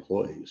 15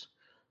 employees.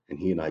 And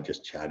he and I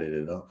just chatted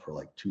it up for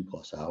like 2+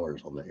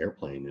 hours on the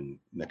airplane. And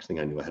next thing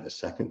I knew, I had a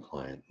second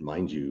client.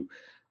 Mind you,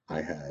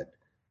 I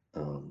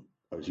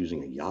was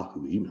using a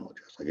Yahoo email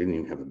address. Like I didn't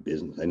even have a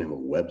business. I didn't have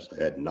a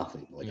website. I had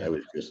nothing. Like I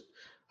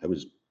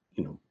was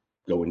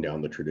going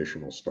down the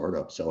traditional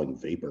startup, selling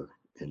vapor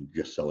and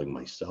just selling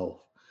myself.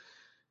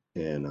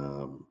 And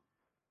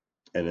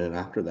then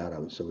after that,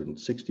 so in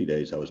 60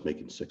 days, I was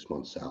making 6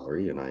 months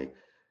salary, and I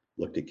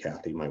looked at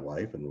Kathy, my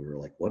wife, and we were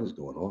like, what is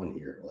going on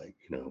here? Like,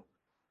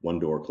 one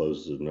door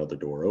closes, another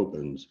door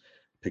opens.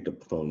 Picked up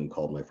the phone and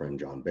called my friend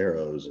John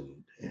Barrows,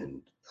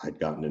 and I'd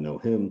gotten to know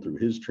him through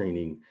his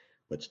training,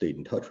 but stayed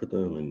in touch with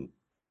him. And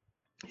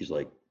he's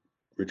like,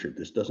 Richard,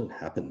 this doesn't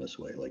happen this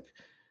way. Like,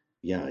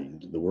 yeah,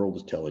 the world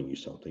is telling you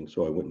something.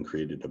 So I went and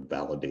created a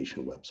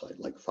validation website,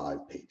 like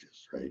 5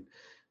 pages, right?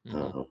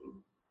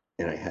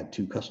 And I had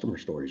 2 customer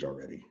stories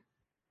already,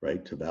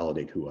 right, to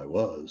validate who I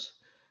was.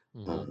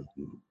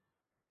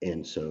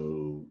 And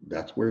so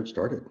that's where it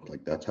started.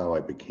 Like, that's how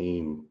I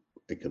became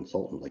a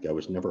consultant. Like, I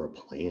was never a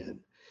plan.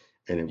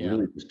 And it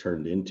really just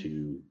turned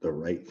into the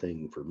right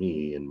thing for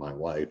me and my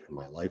wife and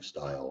my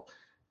lifestyle.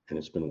 And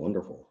it's been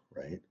wonderful,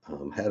 right?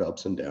 Had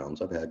ups and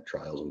downs. I've had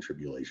trials and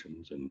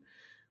tribulations,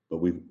 but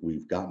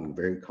we've gotten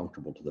very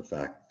comfortable to the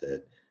fact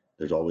that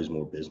there's always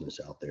more business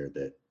out there,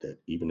 that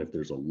even if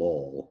there's a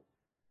lull,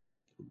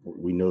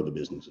 we know the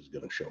business is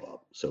going to show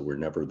up. So we're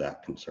never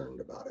that concerned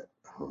about it.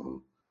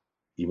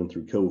 even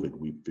through COVID,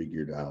 we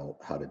figured out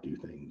how to do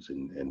things.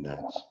 And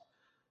that's,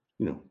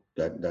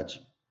 that's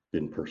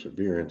been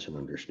perseverance and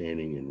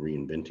understanding and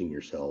reinventing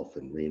yourself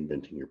and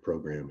reinventing your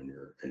program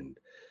and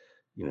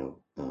you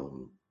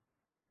know,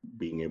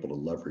 being able to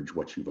leverage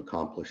what you've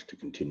accomplished to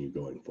continue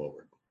going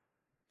forward.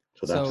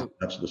 So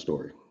that's the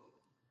story.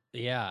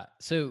 Yeah.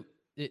 So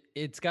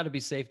it's got to be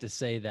safe to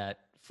say that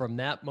from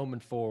that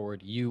moment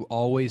forward, you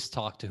always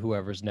talk to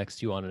whoever's next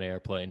to you on an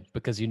airplane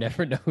because you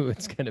never know who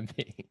it's going to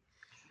be.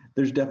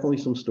 There's definitely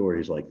some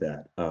stories like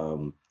that.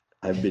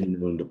 I've been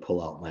known to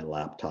pull out my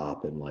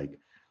laptop and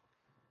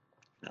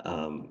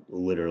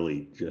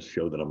literally just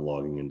show that I'm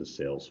logging into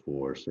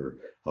Salesforce, or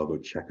I'll go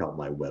check out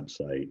my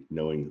website,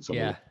 knowing that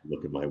someone will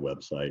look at my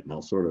website, and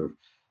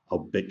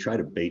I'll try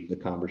to bait the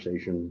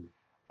conversation.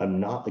 I'm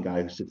not the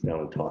guy who sits down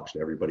and talks to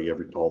everybody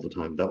all the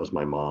time. That was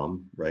my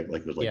mom, right?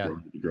 Like it was like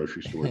going to the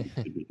grocery store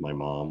with my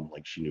mom.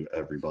 Like she knew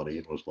everybody.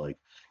 It was like,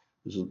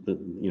 this is a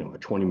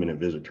 20-minute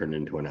visit turned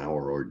into an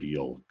hour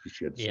ordeal because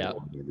she had to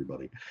know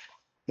everybody.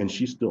 And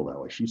she's still that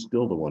way. She's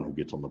still the one who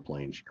gets on the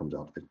plane. She comes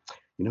out,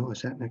 I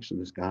sat next to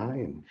this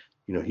guy and,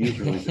 he was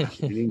really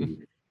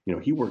fascinating.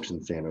 And, he works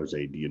in San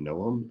Jose. Do you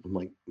know him? I'm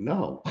like,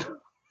 no.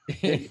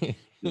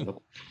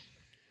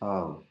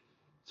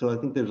 So I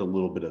think there's a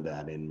little bit of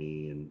that in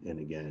me. And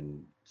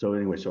again, so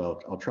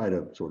I'll try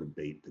to sort of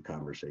bait the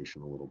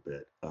conversation a little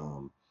bit.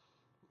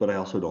 But I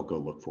also don't go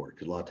look for it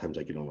because a lot of times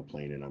I get on a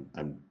plane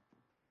and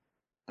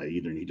I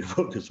either need to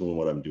focus on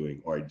what I'm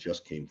doing, or I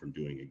just came from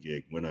doing a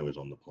gig when I was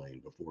on the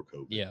plane before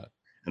COVID. Yeah.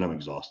 And I'm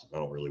exhausted. I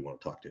don't really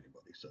want to talk to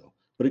anybody. So,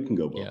 but it can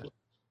go both ways.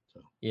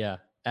 So. Yeah,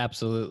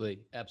 absolutely.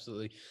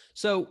 Absolutely.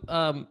 So,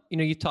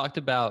 you talked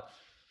about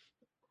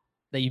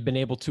that you've been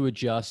able to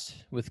adjust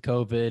with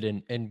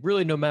COVID and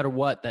really no matter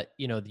what, that,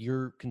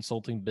 your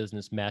consulting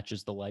business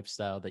matches the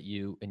lifestyle that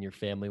you and your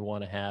family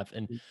want to have.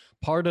 And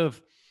part of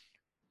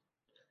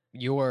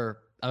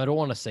I don't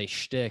want to say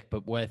shtick,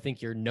 but what I think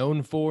you're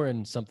known for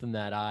and something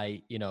that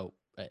I,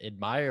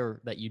 admire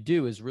that you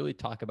do is really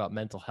talk about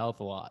mental health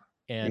a lot.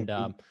 And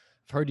I've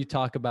heard you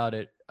talk about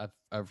it.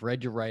 I've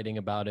read your writing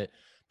about it,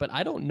 but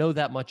I don't know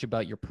that much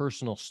about your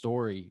personal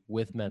story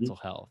with mental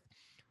health.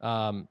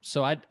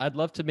 So I'd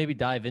love to maybe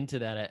dive into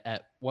that.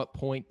 At what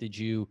point did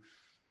you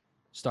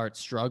start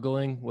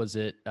struggling? Was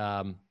it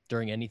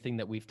during anything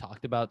that we've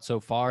talked about so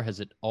far? Has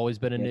it always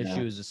been an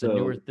issue? Is this a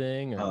newer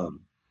thing? Or?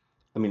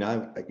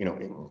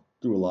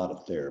 Through a lot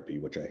of therapy,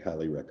 which I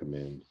highly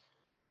recommend,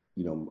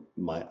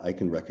 I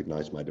can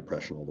recognize my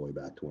depression all the way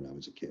back to when I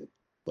was a kid.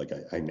 Like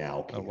I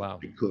now can. Oh, wow.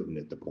 I couldn't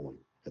at that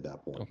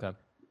point. Okay.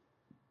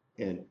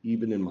 And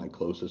even in my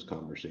closest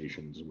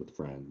conversations with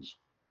friends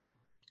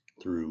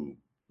through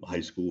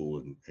high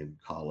school and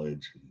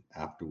college and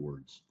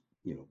afterwards,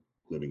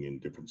 living in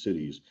different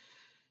cities,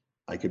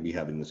 I could be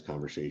having this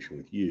conversation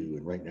with you.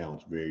 And right now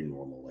it's very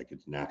normal. Like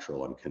it's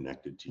natural. I'm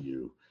connected to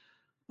you.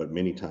 But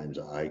many times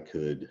I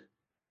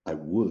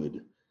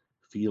would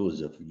feel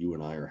as if you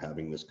and I are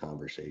having this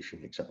conversation,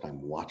 except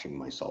I'm watching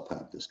myself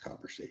have this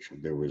conversation.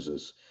 There was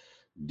this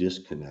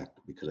disconnect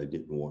because I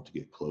didn't want to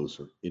get close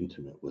or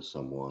intimate with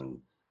someone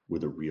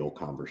with a real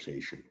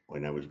conversation.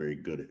 And I was very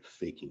good at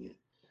faking it,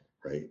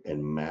 right?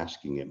 And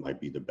masking it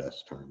might be the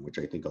best term, which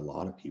I think a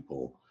lot of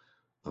people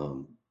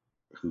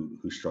who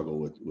struggle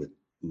with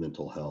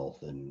mental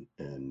health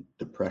and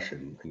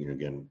depression,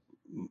 again,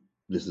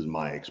 this is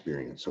my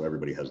experience, so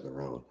everybody has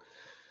their own.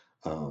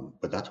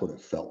 But that's what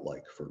it felt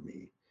like for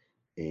me.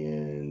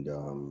 And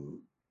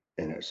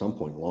at some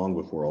point, long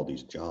before all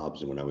these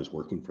jobs, and when I was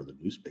working for the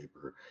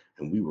newspaper,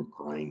 and we were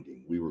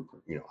grinding,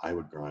 I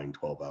would grind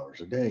 12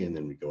 hours a day, and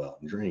then we'd go out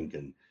and drink.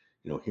 And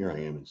here I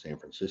am in San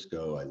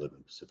Francisco. I live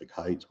in Pacific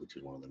Heights, which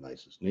is one of the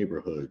nicest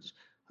neighborhoods.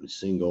 I'm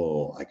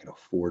single. I can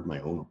afford my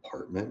own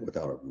apartment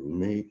without a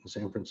roommate in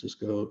San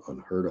Francisco,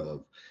 unheard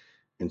of.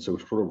 And so,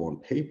 sort of on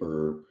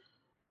paper,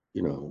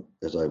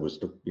 as I was,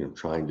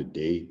 trying to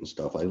date and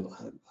stuff, I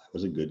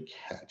was a good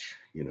catch,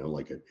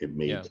 like it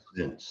made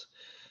sense.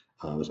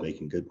 I was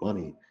making good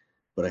money,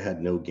 but I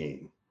had no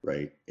game,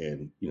 right?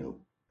 And,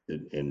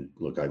 and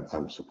look,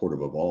 I'm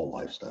supportive of all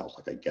lifestyles,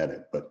 like I get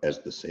it. But as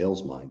the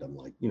sales mind, I'm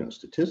like,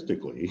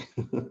 statistically,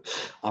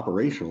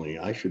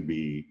 operationally, I should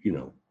be,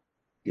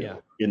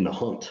 in the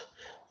hunt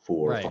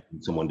for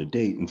finding someone to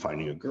date and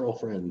finding a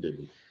girlfriend.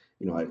 And,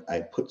 I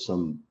put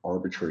some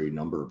arbitrary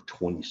number of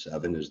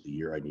 27 as the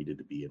year I needed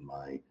to be in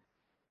my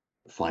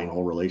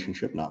final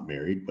relationship, not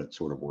married, but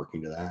sort of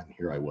working to that. And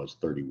here I was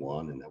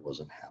 31 and that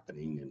wasn't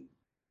happening and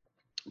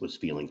was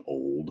feeling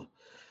old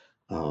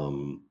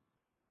and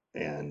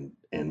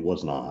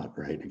was not,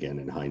 right? Again,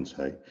 in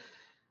hindsight.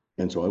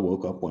 And so I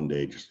woke up one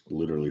day just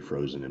literally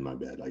frozen in my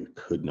bed. I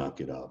could not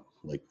get up.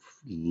 Like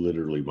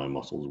literally my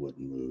muscles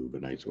wouldn't move.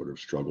 And I sort of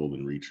struggled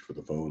and reached for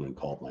the phone and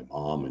called my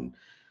mom. And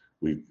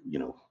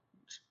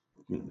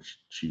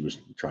she was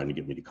trying to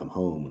get me to come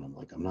home. And I'm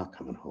like, I'm not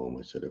coming home.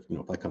 I said,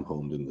 if I come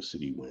home, then the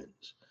city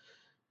wins.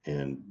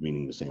 And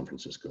meaning the San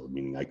Francisco,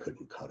 meaning I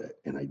couldn't cut it.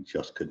 And I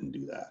just couldn't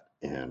do that.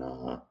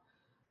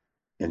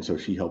 And so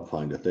she helped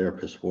find a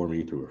therapist for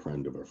me through a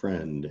friend of a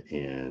friend.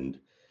 And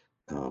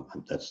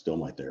That's still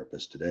my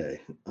therapist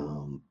today.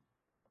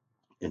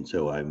 And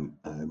so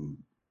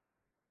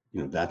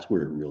that's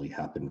where it really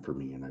happened for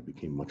me. And I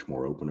became much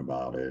more open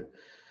about it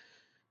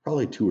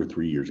probably 2 or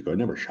 3 years ago. I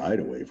never shied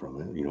away from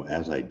it.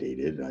 As I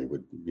dated, I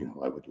would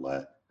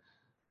let,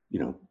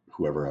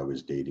 whoever I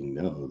was dating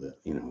know that,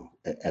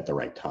 at the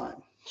right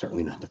time,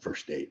 certainly not the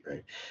first date.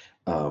 Right.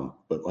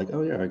 But like,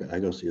 oh yeah, I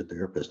go see a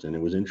therapist. And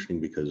it was interesting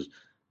because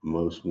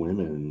most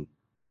women,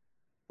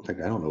 in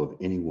fact, I don't know of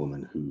any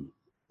woman who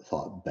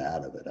thought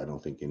bad of it. I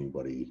don't think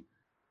anybody,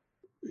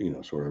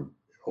 sort of,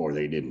 or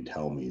they didn't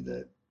tell me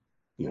that,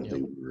 Yep.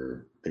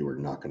 they were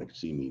not going to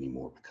see me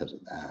anymore because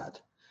of that.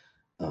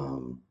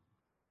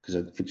 Because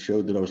it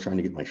showed that I was trying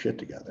to get my shit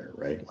together,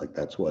 right? Like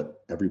that's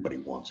what everybody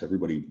wants.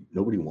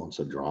 Nobody wants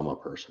a drama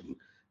person.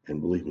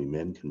 And believe me,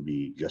 men can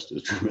be just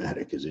as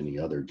dramatic as any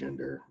other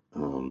gender,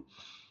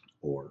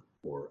 or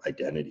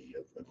identity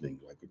of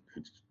things. Like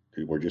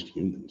we're just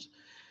humans.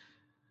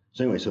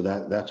 So anyway, so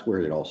that's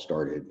where it all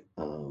started.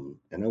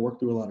 And I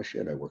worked through a lot of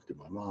shit. I worked through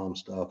my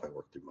mom's stuff. I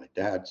worked through my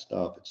dad's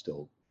stuff. It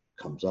still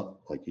comes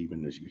up, like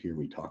even as you hear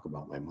me talk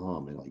about my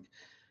mom, and like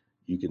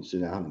you can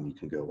sit down and you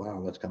can go, wow,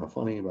 that's kind of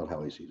funny about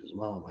how he sees his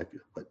mom. I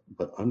feel,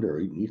 but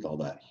underneath all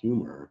that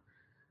humor,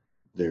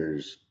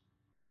 there's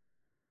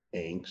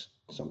angst,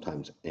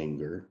 sometimes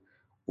anger,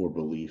 or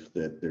belief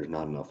that there's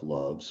not enough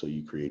love. So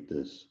you create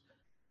this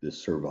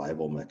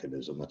survival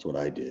mechanism. That's what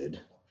I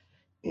did.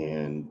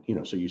 And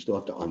so you still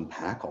have to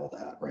unpack all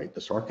that, right?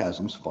 The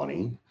sarcasm's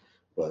funny,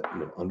 but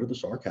under the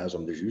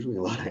sarcasm, there's usually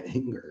a lot of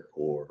anger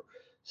or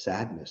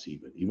sadness.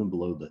 Even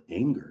below the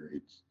anger,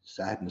 it's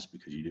sadness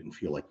because you didn't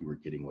feel like you were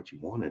getting what you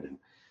wanted. And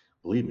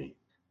believe me,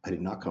 I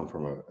did not come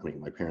from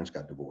my parents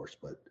got divorced,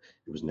 but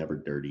it was never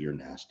dirty or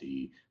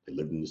nasty. They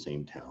lived in the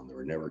same town. There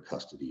were never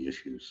custody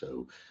issues.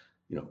 So,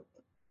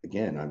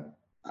 again,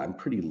 I'm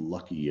pretty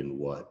lucky in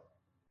what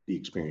the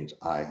experience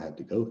I had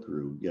to go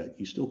through. Yet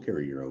you still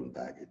carry your own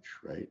baggage,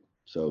 right?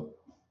 So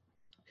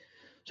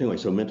anyway,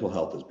 so mental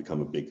health has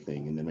become a big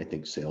thing. And then I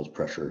think sales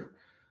pressure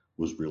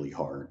was really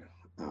hard.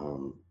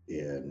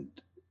 And,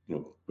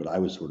 but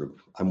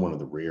I'm one of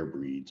the rare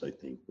breeds, I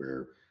think,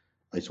 where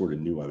I sort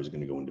of knew I was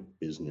going to go into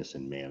business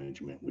and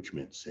management, which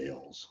meant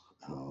sales.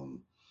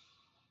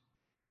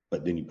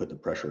 But then you put the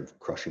pressure of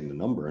crushing the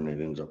number and it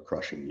ends up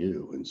crushing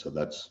you. And so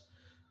that's,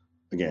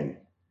 again,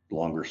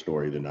 longer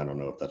story than, I don't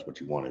know if that's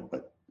what you wanted,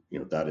 but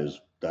that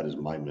is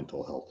my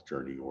mental health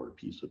journey, or a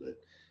piece of it.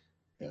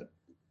 And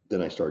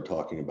then I started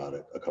talking about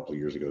it a couple of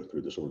years ago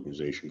through this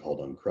organization called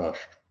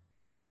Uncrushed.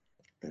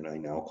 And I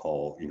now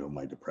call,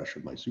 my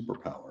depression my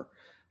superpower.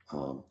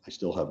 I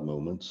still have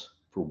moments,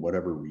 for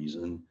whatever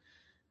reason.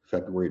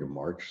 February to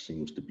March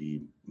seems to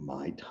be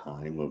my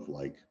time of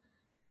like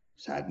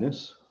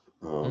sadness.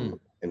 And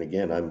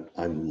again,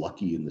 I'm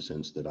lucky in the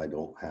sense that I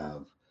don't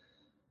have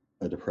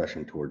a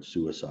depression towards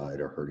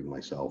suicide or hurting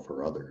myself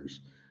or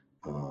others,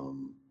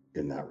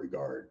 in that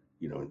regard.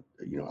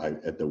 I,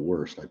 at the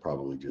worst, I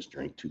probably just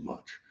drank too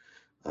much.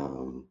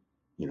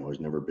 I was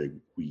never a big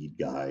weed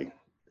guy,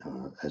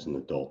 as an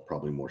adult,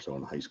 probably more so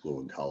in high school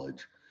and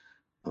college.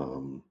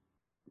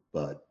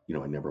 But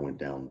I never went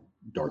down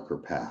darker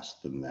paths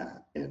than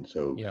that. And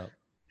so Yeah.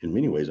 in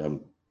many ways,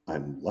 I'm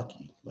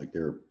lucky. Like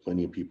there are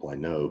plenty of people I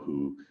know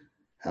who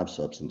have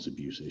substance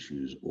abuse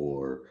issues,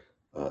 or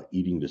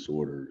eating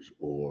disorders,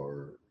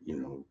 or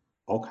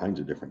all kinds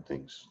of different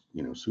things,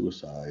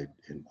 suicide,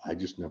 and I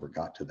just never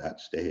got to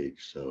that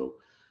stage. So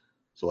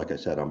like I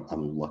said,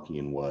 I'm lucky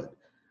in what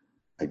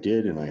I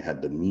did, and I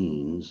had the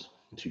means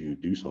to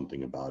do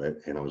something about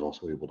it, and I was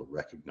also able to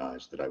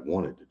recognize that I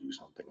wanted to do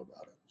something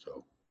about it.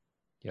 So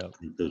Yeah.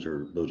 those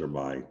are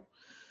my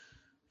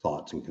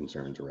thoughts and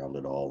concerns around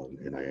it all,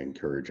 and I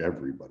encourage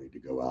everybody to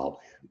go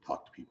out and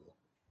talk to people.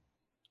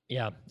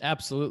 Yeah,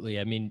 absolutely.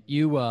 I mean,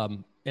 you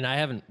and I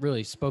haven't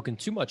really spoken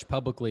too much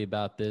publicly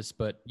about this,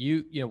 but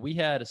we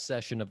had a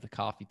session of the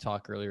Coffee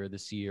Talk earlier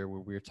this year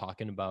where we were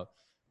talking about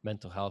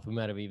mental health. We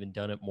might have even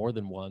done it more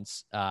than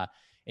once.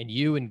 And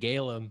you and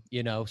Galen,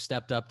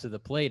 stepped up to the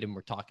plate and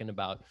we're talking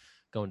about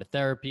going to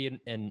therapy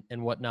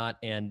and whatnot,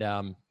 and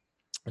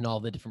all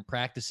the different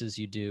practices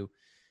you do.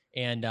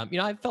 And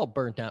I felt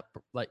burnt out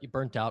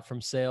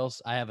from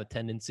sales. I have a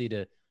tendency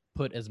to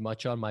put as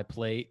much on my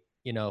plate,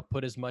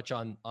 put as much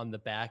on the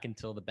back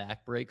until the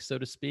back breaks, so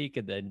to speak,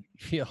 and then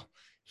feel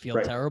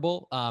Right.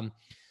 terrible.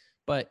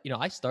 But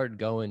I started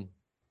going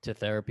to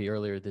therapy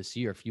earlier this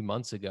year, a few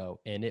months ago,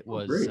 and it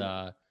was Great.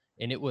 I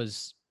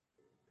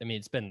mean,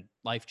 it's been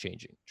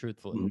life-changing,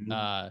 truthfully.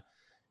 Mm-hmm.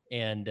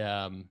 And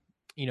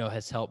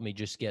has helped me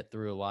just get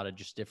through a lot of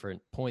just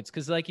different points.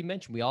 Cause like you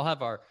mentioned, we all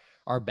have our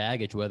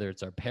baggage, whether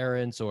it's our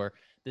parents or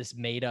this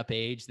made up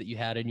age that you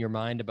had in your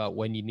mind about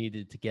when you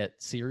needed to get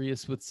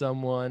serious with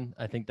someone.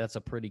 I think that's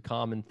a pretty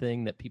common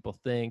thing that people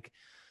think,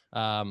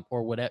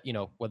 or whatever,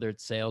 whether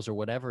it's sales or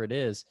whatever it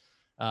is,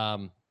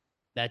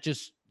 that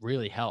just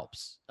really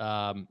helps.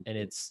 And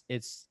it's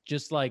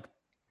just like,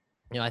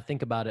 I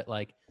think about it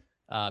like,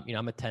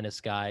 I'm a tennis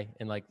guy,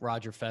 and like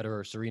Roger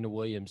Federer, Serena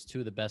Williams, two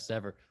of the best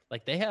ever.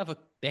 Like they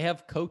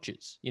have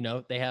coaches,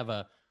 they have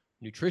a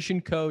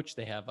nutrition coach,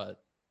 they have a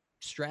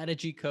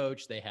strategy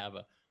coach, they have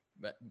a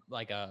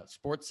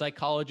sports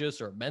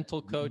psychologist or a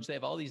mental coach. They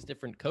have all these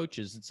different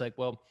coaches. It's like,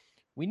 well,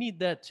 we need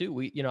that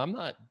too.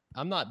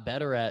 I'm not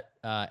better at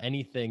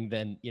anything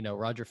than,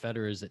 Roger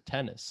Federer is at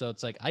tennis. So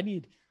it's like, I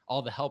need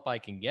all the help I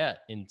can get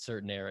in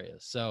certain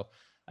areas. So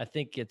I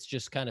think it's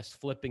just kind of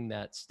flipping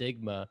that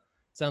stigma.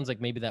 It sounds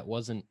like maybe that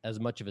wasn't as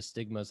much of a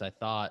stigma as I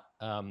thought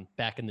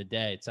back in the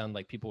day. It sounded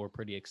like people were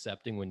pretty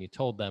accepting when you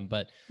told them,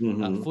 but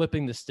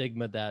flipping the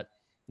stigma that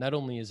not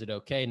only is it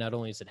okay, not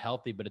only is it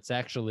healthy, but it's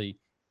actually,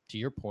 to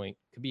your point,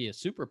 could be a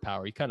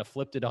superpower. You kind of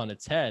flipped it on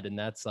its head, and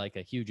that's like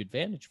a huge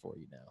advantage for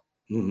you now.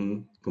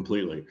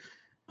 Completely.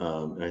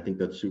 And I think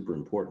that's super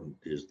important,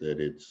 is that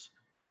it's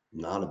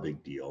not a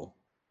big deal.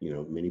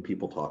 Many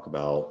people talk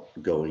about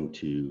going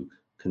to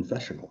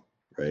confessional,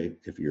 right?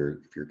 If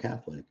you're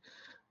Catholic,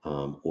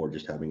 or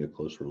just having a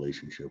close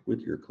relationship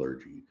with your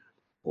clergy,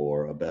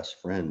 or a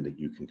best friend that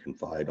you can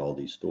confide all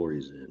these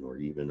stories in, or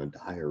even a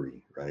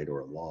diary, right? Or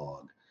a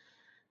log.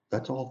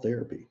 That's all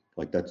therapy.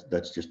 Like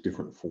that's just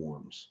different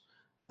forms.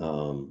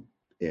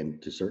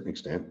 And to a certain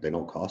extent, they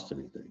don't cost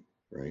anything,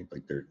 right?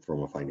 Like they're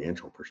from a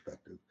financial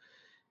perspective.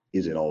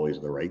 Is it always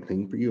the right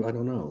thing for you? I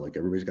don't know. Like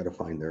everybody's got to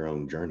find their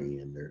own journey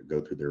and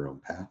go through their own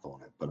path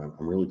on it. But I'm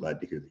really glad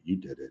to hear that you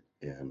did it.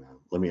 And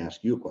let me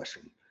ask you a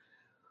question.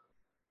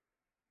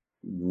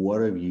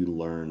 What have you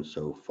learned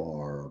so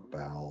far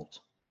about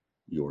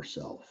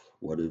yourself?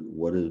 What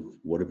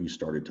have you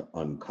started to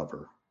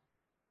uncover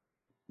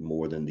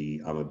more than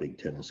I'm a big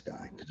tennis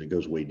guy? Because it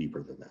goes way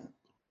deeper than that.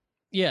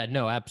 Yeah,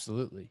 no,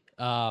 absolutely.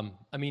 I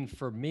mean,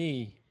 for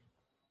me,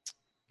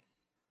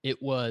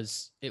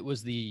 it's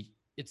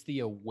the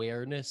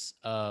awareness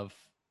of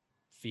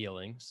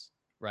feelings,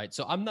 right?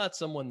 So I'm not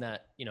someone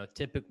that,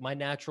 my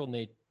natural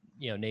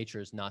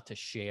nature is not to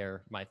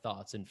share my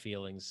thoughts and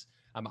feelings.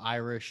 I'm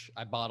Irish.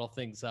 I bottle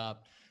things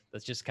up.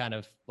 That's just kind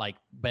of like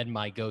been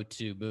my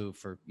go-to move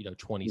for,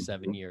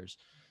 27 years.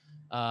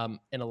 And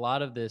a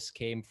lot of this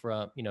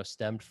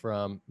stemmed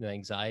from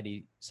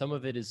anxiety. Some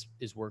of it is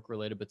work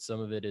related, but some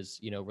of it is,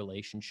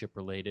 relationship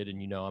related.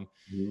 And, I'm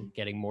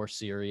getting more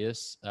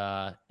serious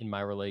in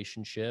my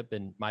relationship,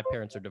 and my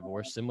parents are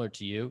divorced, similar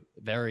to you.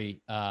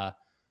 Very,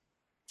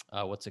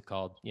 what's it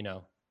called?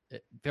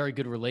 Very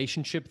good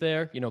relationship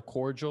there,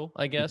 cordial,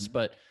 I guess.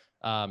 But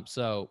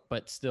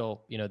but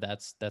still,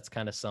 that's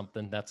kind of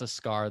something, that's a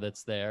scar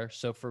that's there.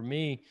 So for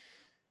me,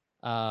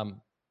 I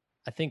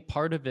think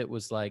part of it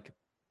was like,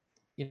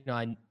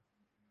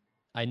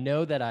 I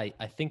know that I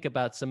think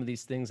about some of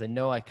these things. I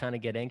know I kind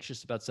of get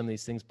anxious about some of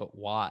these things, but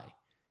why?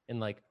 And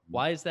like,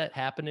 why is that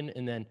happening?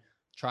 And then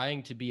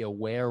trying to be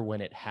aware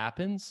when it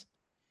happens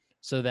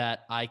so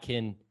that I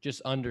can just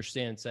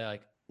understand, say,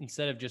 like,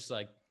 instead of just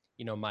like,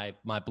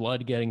 my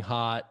blood getting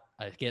hot,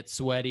 I get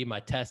sweaty, my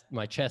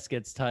chest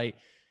gets tight,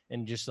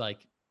 and just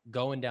like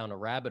going down a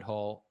rabbit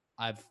hole,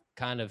 I've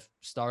kind of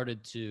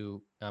started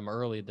to, I'm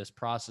early in this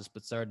process,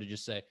 but started to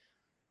just say,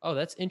 oh,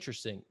 that's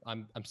interesting.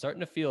 I'm starting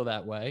to feel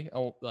that way.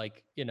 Oh,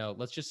 like,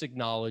 let's just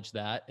acknowledge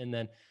that. And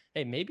then,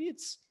 hey, maybe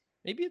it's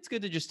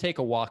good to just take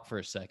a walk for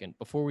a second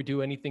before we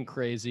do anything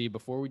crazy,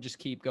 before we just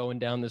keep going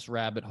down this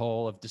rabbit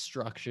hole of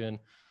destruction.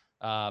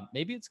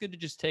 Maybe it's good to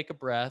just take a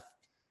breath,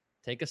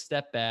 take a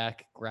step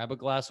back, grab a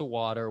glass of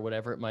water,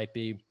 whatever it might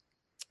be.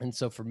 And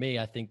so for me,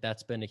 I think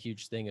that's been a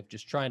huge thing of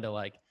just trying to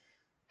like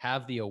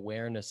have the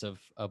awareness of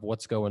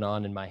what's going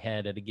on in my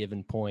head at a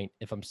given point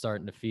if I'm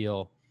starting to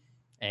feel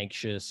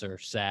anxious or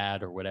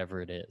sad or whatever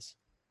it is.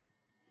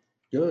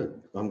 Good.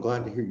 I'm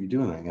glad to hear you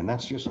doing it. And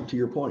that's just to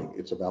your point.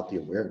 It's about the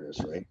awareness,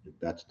 right?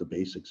 That's the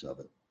basics of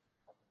it.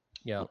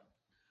 Yeah.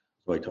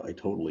 So I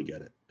totally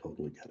get it.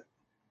 Totally get it.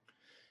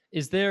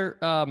 Is there,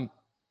 I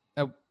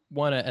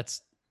want to,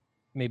 it's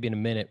maybe in a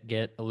minute,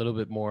 get a little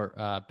bit more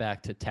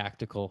back to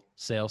tactical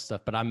sales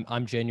stuff, but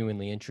I'm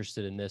genuinely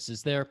interested in this.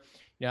 Is there,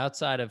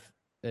 outside of,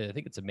 I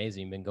think it's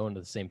amazing, you've been going to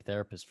the same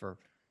therapist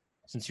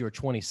since you were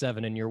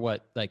 27, and you're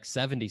what, like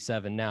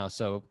 77 now.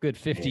 So good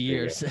 50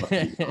 years.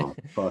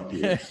 Fuck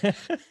you.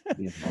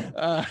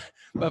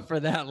 But for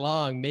that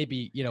long,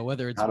 maybe,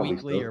 whether it's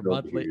weekly or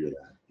monthly.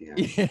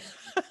 Yeah.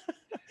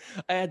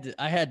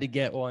 I had to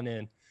get one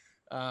in.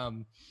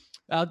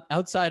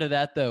 Outside of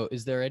that though,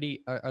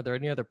 are there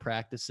any other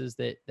practices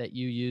that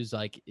you use?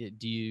 Like,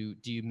 do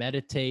you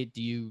meditate?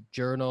 Do you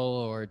journal,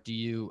 or do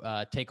you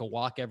take a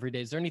walk every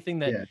day? Is there anything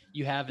that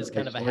you have as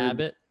kind of a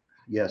habit?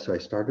 Yeah, so I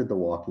started the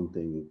walking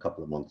thing a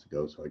couple of months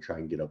ago. So I try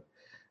and get up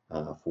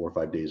 4 or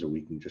 5 days a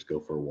week and just go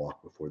for a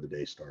walk before the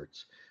day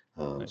starts.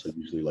 Nice. So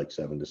usually like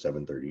 7 to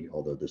 7:30,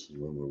 although this is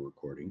when we're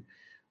recording.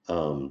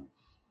 And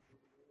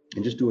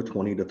just do a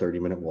 20 to 30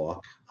 minute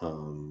walk,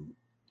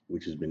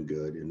 which has been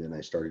good. And then I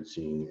started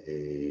seeing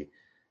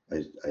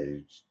I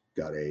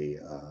got a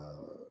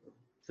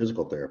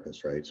physical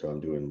therapist, right? So I'm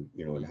doing,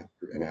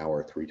 an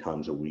hour 3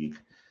 times a week.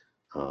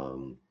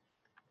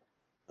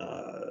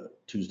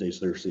 Tuesdays,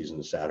 Thursdays,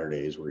 and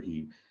Saturdays, where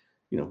he,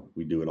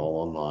 we do it all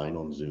online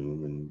on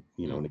Zoom, and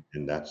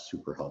and that's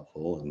super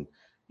helpful. And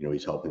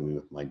he's helping me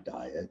with my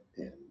diet,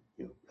 and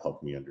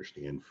helped me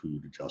understand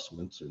food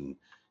adjustments and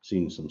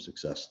seeing some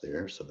success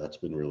there. So that's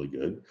been really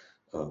good.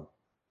 So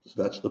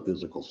that's the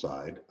physical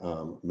side.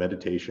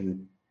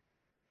 Meditation,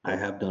 I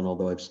have done,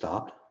 although I've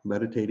stopped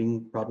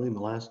meditating probably in the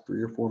last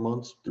 3 or 4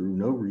 months through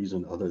no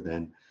reason other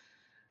than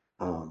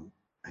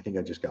I think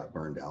I just got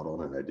burned out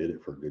on it. I did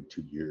it for a good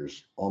 2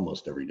 years,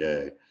 almost every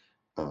day.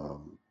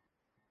 Um,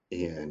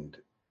 and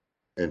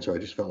and so I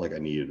just felt like I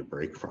needed a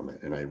break from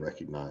it. And I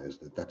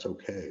recognized that that's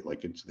okay.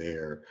 Like it's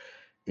there.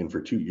 And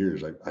for 2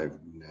 years, I've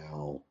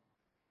now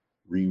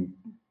I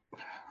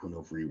don't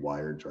know if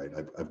rewired's right.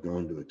 I've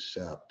grown to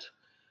accept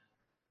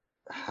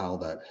how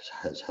that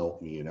has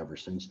helped me. And ever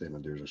since then,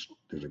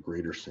 there's a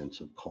greater sense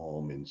of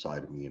calm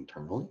inside of me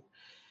internally.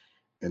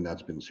 And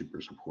that's been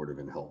super supportive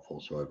and helpful.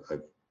 So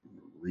I've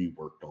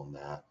reworked on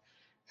that.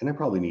 And I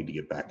probably need to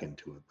get back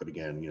into it. But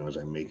again, as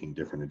I'm making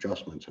different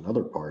adjustments in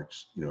other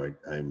parts,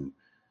 I'm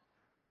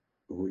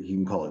you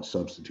can call it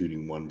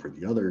substituting one for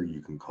the other.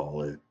 You can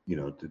call it,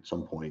 at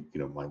some point,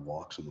 my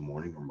walks in the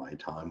morning or my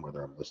time,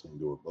 whether I'm listening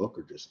to a book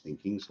or just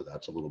thinking. So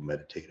that's a little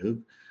meditative.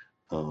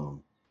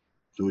 So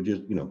it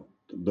just,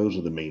 those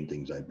are the main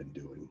things I've been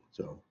doing.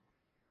 So.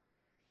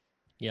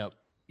 Yep.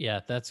 Yeah,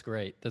 that's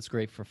great. That's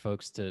great for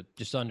folks to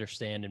just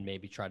understand and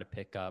maybe try to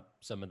pick up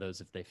some of those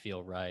if they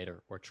feel right,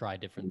 or try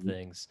different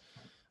things.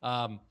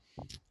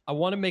 I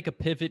want to make a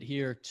pivot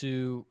here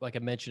to, like I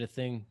mentioned,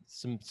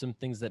 some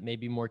things that may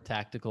be more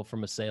tactical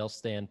from a sales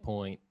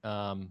standpoint,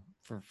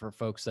 for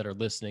folks that are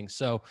listening.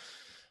 So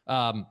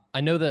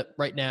I know that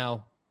right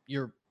now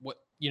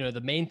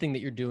the main thing that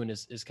you're doing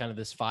is kind of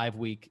this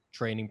 5-week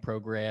training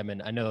program.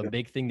 And I know a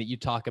big thing that you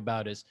talk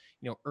about is,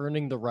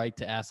 earning the right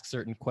to ask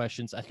certain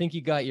questions. I think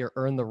you got your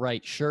Earn the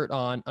Right shirt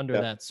on under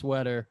that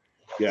sweater.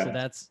 Yeah. So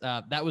that's,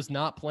 that was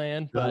not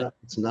planned, but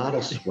it's not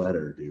a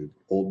sweater, dude.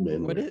 Old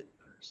men.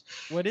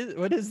 What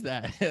is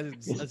that?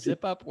 A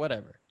zip up,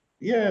 whatever.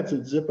 Yeah. It's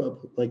a zip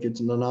up. Like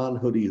it's a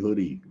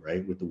hoodie,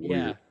 right? With the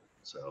warrior. Yeah.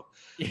 So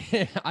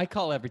yeah, I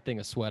call everything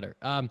a sweater.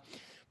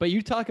 But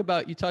you talk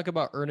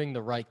about earning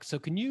the right. So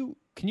can you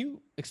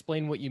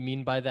explain what you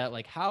mean by that?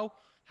 Like how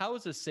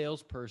as a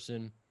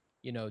salesperson,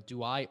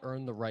 do I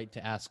earn the right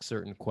to ask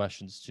certain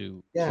questions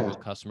to a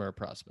customer or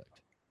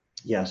prospect?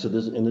 Yeah. So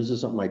this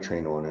is something I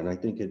train on, and I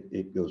think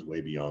it goes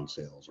way beyond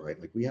sales, right?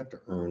 Like we have to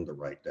earn the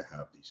right to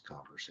have these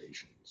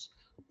conversations.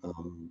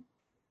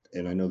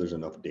 And I know there's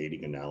enough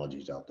dating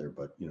analogies out there,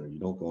 but you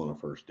don't go on a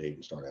first date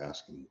and start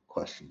asking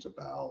questions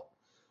about,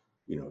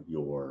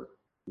 your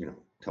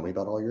tell me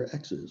about all your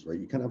exes, right?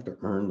 You kind of have to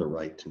earn the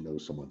right to know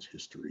someone's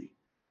history.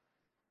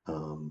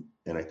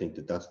 And I think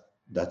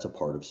that's a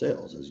part of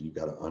sales, is you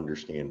got to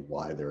understand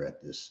why they're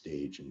at this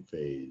stage and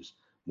phase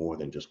more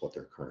than just what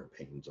their current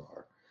pains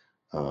are.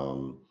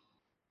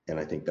 And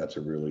I think that's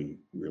a really,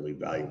 really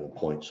valuable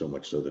point, so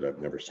much so that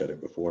I've never said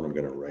it before, and I'm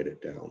going to write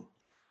it down.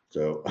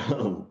 So,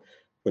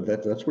 but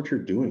that's what you're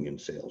doing in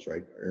sales,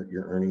 right?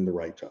 You're earning the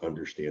right to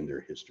understand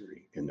their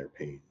history and their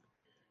pain.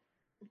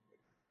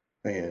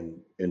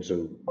 And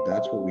so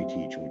that's what we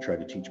teach. And we try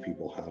to teach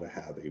people how to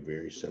have a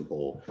very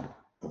simple,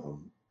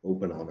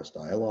 open, honest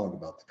dialogue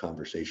about the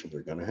conversation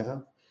they're going to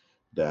have,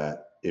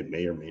 that it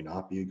may or may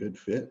not be a good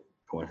fit.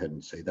 Go ahead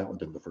and say that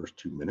within the first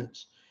 2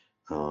 minutes.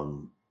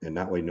 And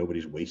that way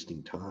nobody's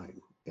wasting time.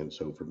 And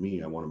so for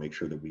me, I want to make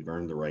sure that we've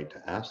earned the right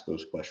to ask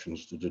those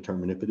questions to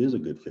determine if it is a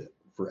good fit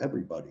for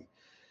everybody.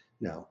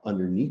 Now,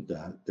 underneath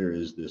that, there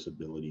is this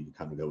ability to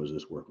kind of go, is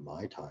this worth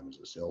my time as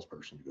a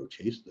salesperson to go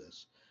chase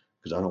this?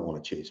 Because I don't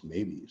want to chase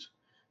maybes.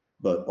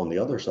 But on the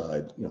other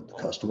side, the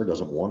customer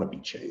doesn't want to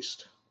be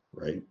chased,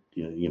 right?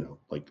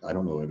 Like I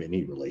don't know of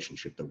any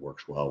relationship that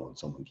works well when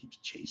someone keeps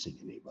chasing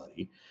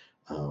anybody.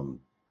 And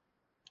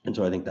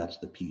so I think that's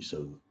the piece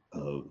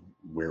of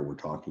where we're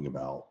talking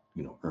about,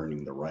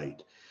 earning the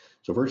right.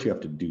 So first you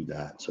have to do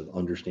that. So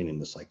understanding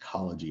the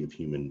psychology of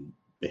human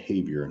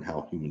behavior and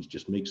how humans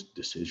just makes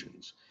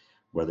decisions,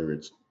 whether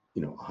it's,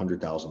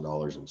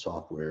 $100,000 in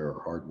software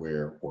or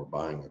hardware, or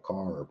buying a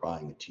car, or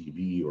buying a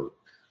TV, or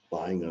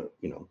buying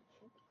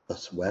a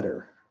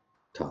sweater,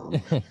 Tom.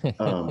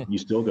 You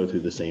still go through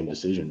the same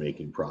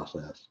decision-making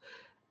process.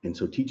 And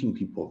so teaching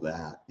people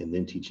that, and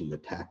then teaching the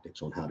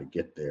tactics on how to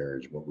get there,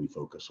 is what we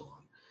focus on.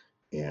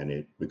 And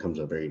it becomes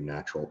a very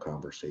natural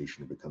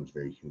conversation. It becomes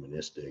very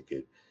humanistic.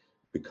 It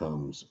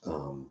becomes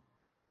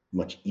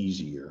much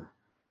easier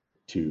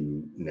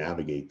to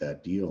navigate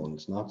that deal. And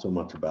it's not so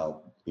much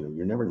about,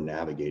 you're never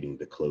navigating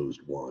the closed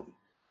one.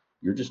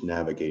 You're just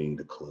navigating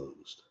the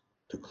closed,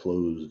 to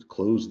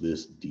close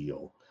this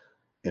deal.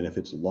 And if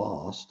it's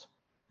lost,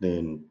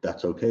 then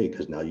that's okay,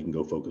 because now you can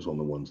go focus on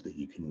the ones that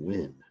you can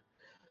win.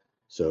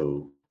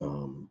 So, I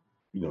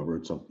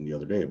wrote something the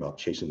other day about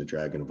chasing the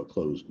dragon of a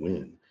closed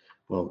win.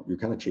 Well, you're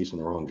kind of chasing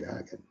the wrong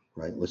dragon,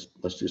 right?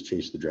 Let's just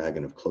chase the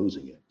dragon of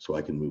closing it so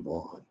I can move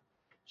on.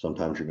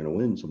 Sometimes you're going to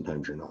win,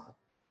 sometimes you're not.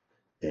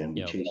 And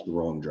we chase the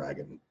wrong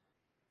dragon.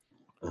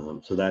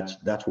 So that's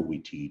what we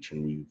teach.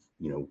 And we've,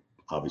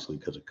 obviously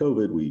because of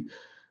COVID, we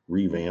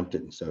revamped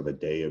it. Instead of a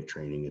day of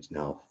training, it's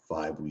now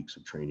 5 weeks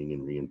of training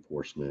and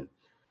reinforcement.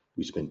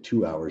 we spend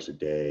 2 hours a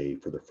day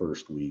for the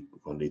first week,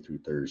 Monday through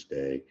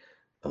Thursday,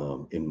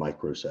 in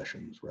micro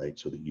sessions, right?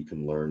 So that you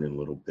can learn in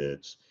little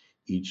bits.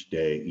 Each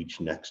day, each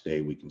next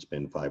day, we can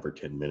spend 5 or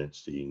 10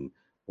 minutes seeing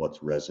what's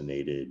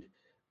resonated.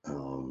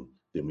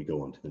 Then we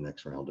go on to the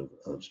next round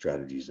of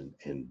strategies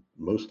and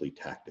mostly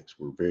tactics.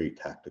 We're very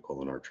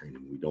tactical in our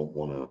training. We don't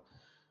want to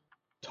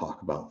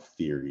talk about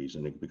theories,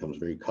 and it becomes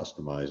very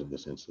customized in the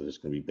sense that it's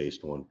going to be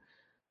based on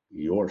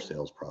your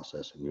sales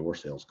process and your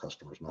sales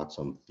customers, not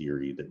some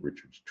theory that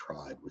Richard's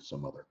tried with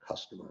some other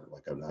customer.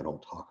 Like I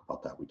don't talk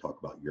about that. We talk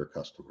about your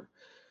customer.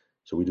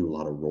 So we do a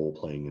lot of role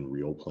playing and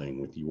real playing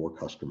with your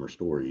customer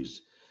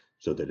stories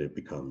so that it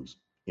becomes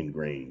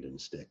ingrained and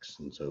sticks.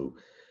 And so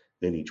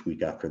then each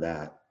week after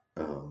that,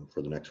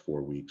 for the next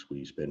 4 weeks,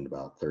 we spend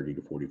about 30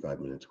 to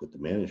 45 minutes with the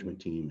management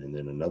team, and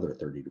then another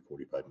 30 to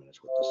 45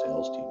 minutes with the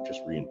sales team,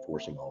 just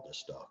reinforcing all this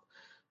stuff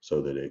so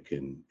that it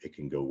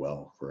can go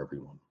well for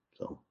everyone.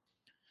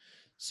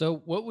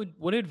 So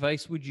what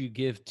advice would you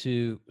give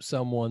to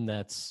someone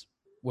that's,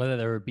 whether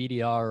they're a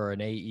BDR or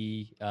an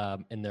AE,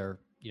 and they're,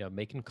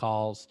 making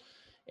calls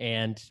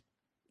and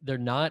they're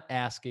not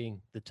asking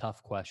the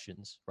tough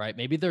questions, right?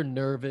 Maybe they're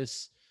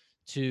nervous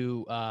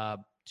to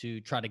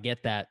try to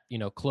get that,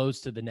 close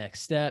to the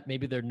next step.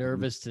 Maybe they're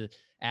nervous to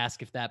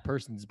ask if that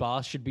person's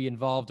boss should be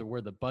involved or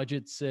where the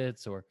budget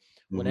sits or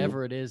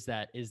whatever it is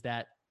that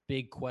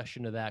big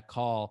question of that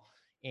call.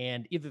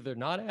 And either they're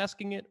not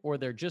asking it or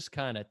they're just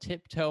kind of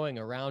tiptoeing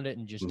around it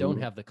and just don't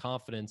have the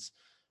confidence.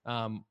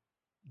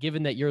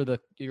 Given that you're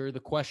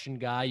the question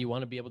guy, you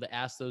want to be able to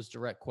ask those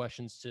direct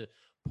questions to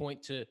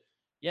point to,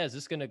 yeah, is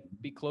this going to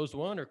be closed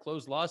won or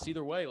closed loss?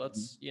 Either way,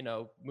 let's,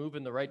 move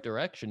in the right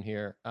direction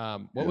here.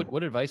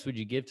 What advice would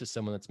you give to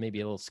someone that's maybe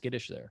a little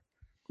skittish there?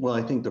 Well,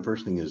 I think the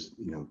first thing is,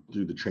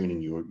 through the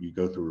training, you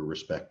go through a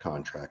respect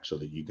contract so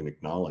that you can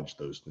acknowledge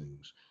those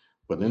things.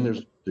 But then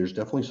there's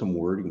definitely some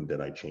wording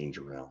that I change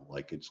around.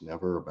 Like, it's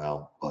never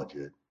about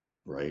budget,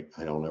 right?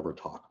 I don't ever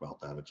talk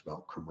about that. It's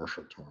about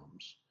commercial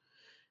terms.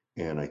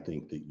 And I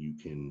think that you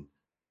can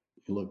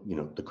look,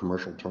 the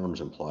commercial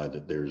terms imply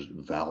that there's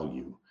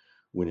value.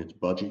 When it's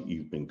budget,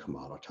 you've been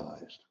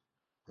commoditized,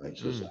 right?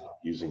 So stop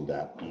using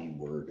that B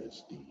word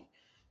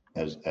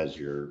as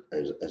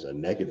a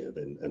negative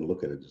and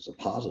look at it as a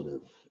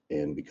positive.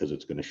 And because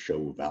it's going to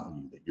show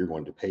value, that you're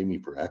going to pay me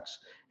for X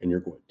and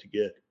you're going to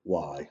get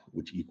Y,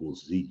 which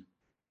equals Z.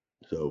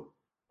 So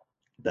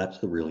that's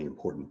the really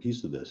important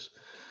piece of this.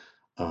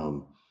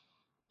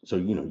 So,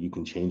 you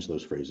can change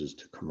those phrases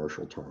to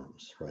commercial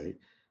terms, right?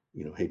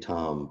 Hey,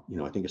 Tom,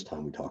 I think it's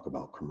time we talk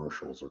about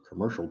commercials or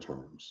commercial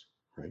terms,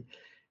 right?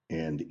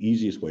 And the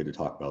easiest way to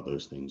talk about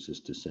those things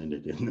is to send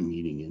it in a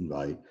meeting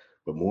invite,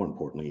 but more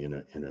importantly, in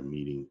a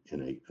meeting,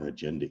 in an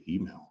agenda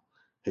email.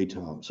 Hey,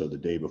 Tom, so the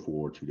day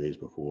before, 2 days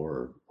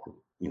before, or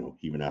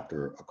even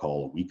after a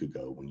call a week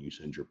ago, when you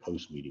send your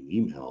post-meeting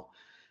email,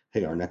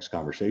 hey, our next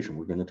conversation,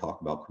 we're going to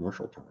talk about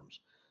commercial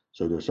terms.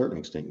 So to a certain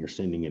extent, you're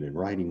sending it in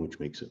writing, which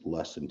makes it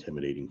less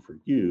intimidating for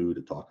you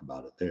to talk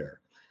about it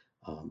there,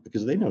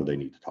 because they know they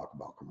need to talk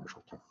about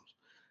commercial terms.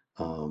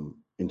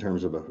 In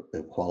terms of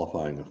a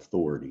qualifying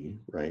authority,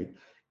 right?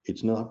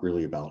 It's not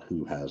really about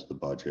who has the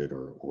budget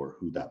or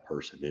who that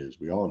person is.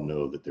 We all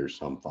know that there's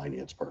some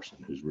finance person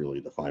who's really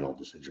the final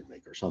decision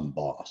maker, some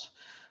boss,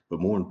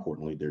 but more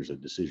importantly, there's a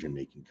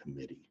decision-making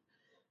committee.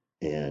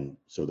 And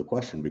so the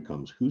question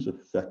becomes, who's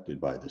affected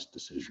by this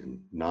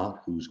decision,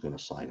 not who's going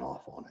to sign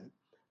off on it.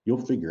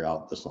 You'll figure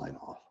out the sign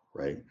off,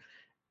 right?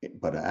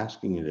 But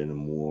asking it in a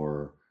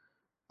more,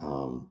 I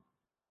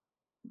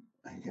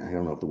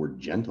don't know if the word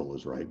gentle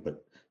is right,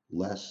 but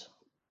less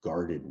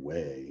guarded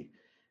way,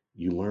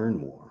 you learn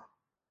more.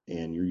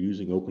 And you're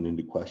using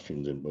open-ended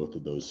questions in both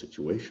of those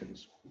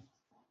situations,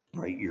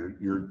 right?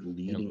 You're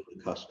leading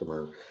the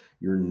customer,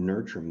 you're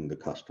nurturing the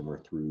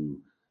customer through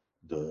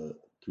the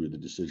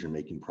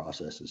decision-making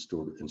process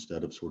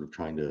instead of sort of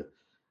trying to,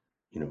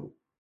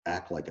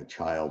 act like a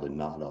child and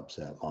not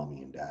upset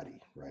mommy and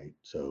daddy, right?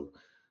 So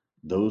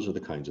those are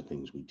the kinds of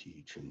things we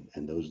teach,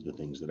 and those are the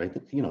things that I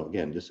think,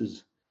 again, this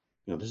is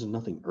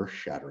nothing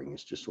earth-shattering.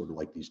 It's just sort of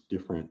like these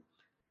different,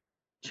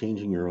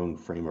 changing your own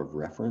frame of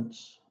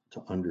reference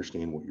to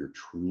understand what you're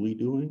truly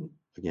doing.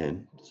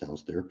 Again, it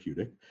sounds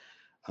therapeutic.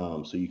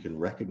 So you can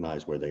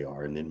recognize where they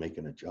are and then make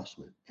an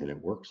adjustment, and it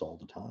works all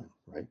the time,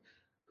 right?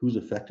 Who's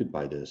affected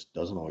by this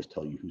doesn't always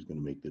tell you who's going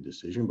to make the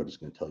decision, but it's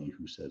going to tell you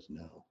who says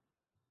no,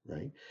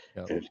 right?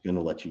 Yep. And it's going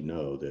to let you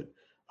know that,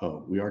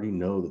 we already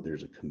know that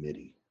there's a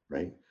committee,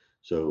 right?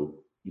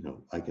 So,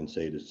 I can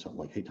say to something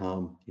like, hey,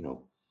 Tom,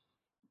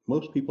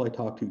 most people I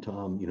talk to,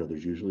 Tom,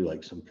 there's usually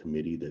like some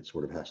committee that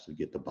sort of has to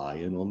get the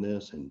buy-in on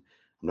this. And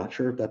I'm not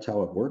sure if that's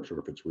how it works or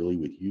if it's really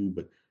with you,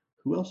 but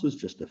who else is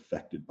just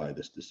affected by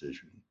this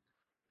decision?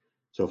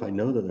 So if I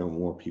know that there are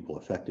more people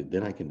affected,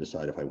 then I can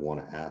decide if I want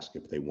to ask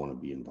if they want to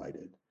be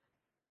invited,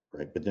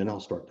 right? But then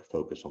I'll start to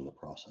focus on the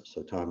process.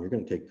 So Tom, you're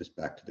going to take this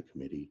back to the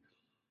committee.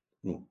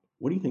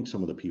 What do you think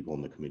some of the people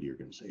in the committee are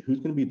going to say? Who's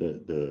going to be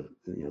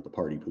the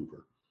party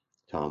pooper?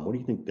 Tom, what do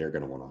you think they're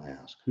going to want to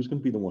ask? Who's going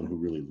to be the one who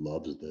really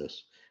loves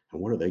this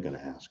And what are they going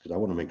to ask? Because I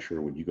want to make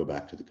sure when you go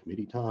back to the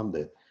committee, Tom,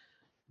 that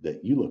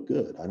you look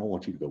good. I don't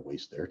want you to go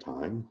waste their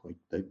time. Like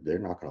they're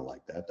not going to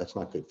like that. That's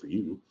not good for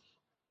you.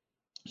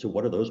 So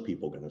what are those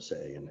people going to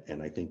say?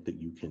 And I think that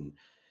you can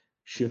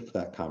shift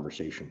that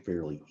conversation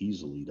fairly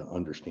easily to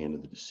understand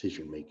the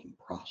decision-making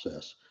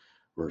process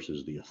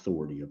versus the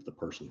authority of the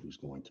person who's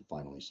going to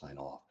finally sign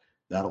off.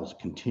 That'll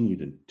continue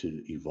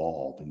to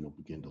evolve and you'll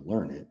begin to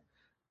learn it.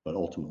 But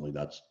ultimately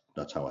that's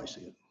how I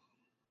see it.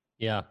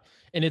 Yeah.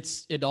 And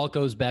it all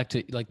goes back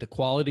to like the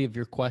quality of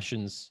your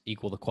questions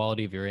equal the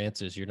quality of your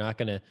answers. They're not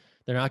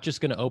just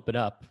going to open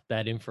up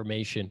that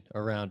information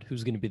around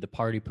who's going to be the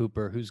party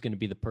pooper, who's going to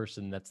be the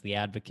person that's the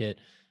advocate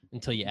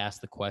until you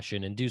ask the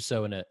question, and do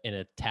so in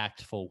a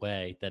tactful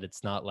way that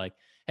it's not like,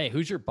 hey,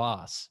 who's your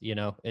boss?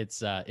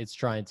 It's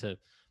trying to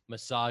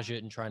massage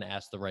it and trying to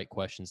ask the right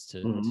questions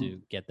to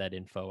get that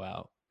info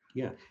out.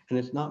 Yeah. And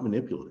it's not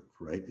manipulative,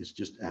 right? It's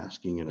just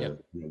asking in a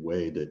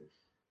way that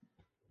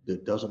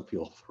doesn't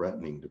feel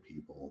threatening to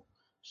people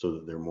so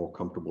that they're more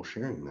comfortable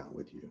sharing that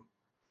with you.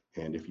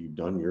 And if you've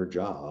done your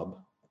job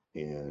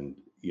and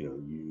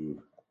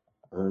you've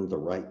earned the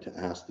right to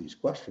ask these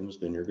questions,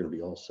 then you're going to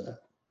be all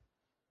set.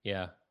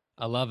 Yeah.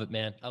 I love it,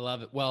 man. I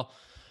love it. Well,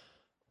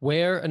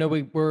 I know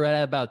we're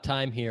at about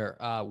time here.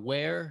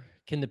 Where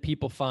can the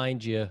people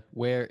find you?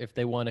 Where, if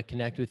they want to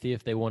connect with you,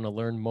 if they want to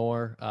learn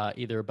more,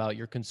 either about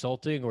your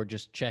consulting or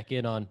just check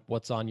in on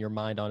what's on your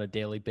mind on a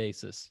daily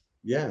basis?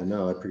 Yeah,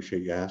 no, I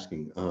appreciate you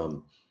asking.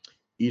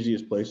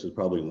 Easiest place is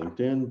probably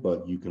LinkedIn,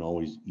 but you can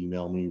always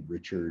email me,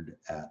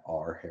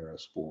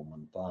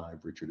 Richard@rharris415,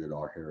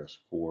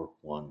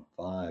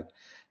 Richard@rharris415.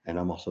 And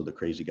I'm also the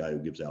crazy guy who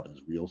gives out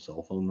his real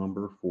cell phone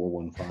number,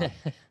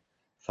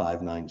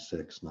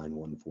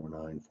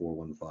 415-596-9149,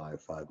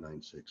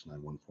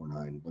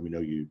 415-596-9149. Let me know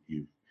you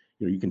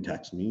can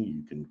text me,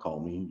 you can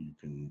call me, you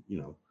can,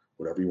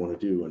 whatever you want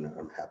to do, and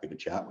I'm happy to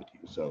chat with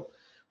you. So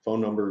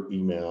phone number,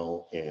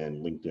 email,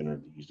 and LinkedIn are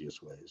the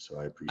easiest ways. So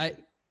I appreciate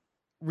it.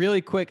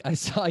 Really quick, I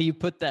saw you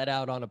put that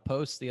out on a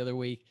post the other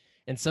week,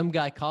 and some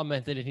guy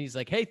commented, and he's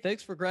like, "Hey,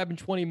 thanks for grabbing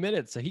 20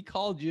 minutes." So he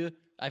called you.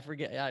 I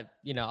forget.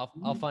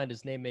 I'll find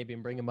his name maybe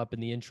and bring him up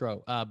in the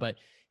intro. But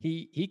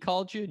he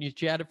called you and you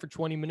chatted for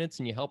 20 minutes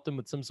and you helped him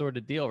with some sort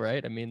of deal,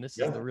 right? I mean, this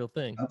is the real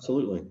thing.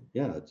 Absolutely.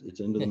 Yeah, it's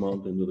end of the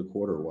month, end of the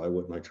quarter. Why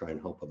wouldn't I try and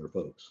help other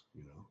folks?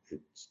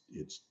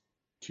 It's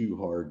too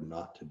hard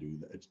not to do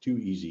that. It's too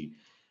easy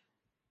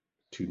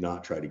to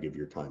not try to give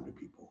your time to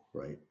people,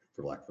 right?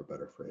 For lack of a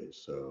better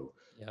phrase. So,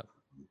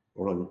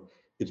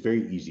 it's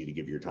very easy to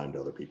give your time to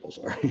other people.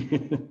 Sorry.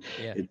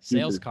 Yeah. It's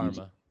sales karma.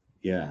 Easy.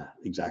 Yeah,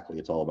 exactly.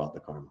 It's all about the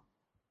karma.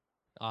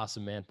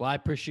 Awesome, man. Well, I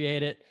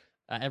appreciate it.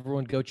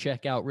 Everyone go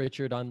check out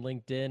Richard on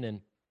LinkedIn, and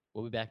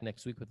we'll be back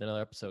next week with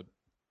another episode.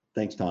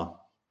 Thanks, Tom.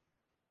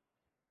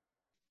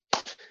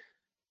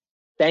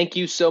 Thank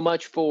you so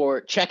much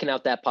for checking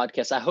out that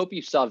podcast. I hope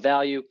you saw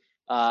value,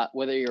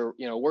 whether you're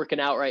working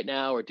out right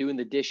now or doing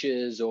the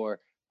dishes or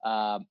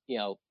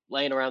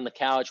laying around the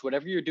couch,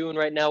 whatever you're doing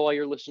right now while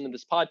you're listening to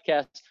this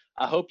podcast.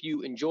 I hope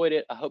you enjoyed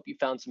it. I hope you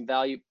found some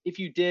value. If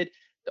you did,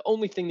 the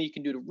only thing that you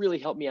can do to really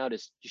help me out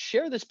is to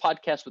share this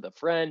podcast with a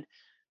friend,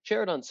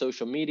 share it on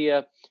social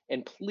media,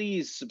 and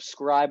please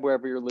subscribe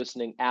wherever you're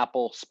listening,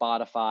 Apple,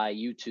 Spotify,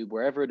 YouTube,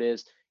 wherever it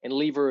is, and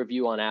leave a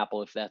review on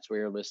Apple if that's where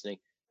you're listening.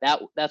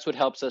 That's what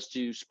helps us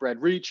to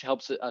spread reach,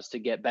 helps us to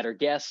get better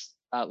guests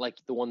like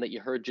the one that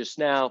you heard just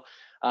now,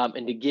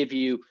 and to give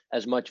you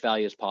as much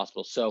value as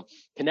possible. So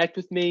connect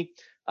with me,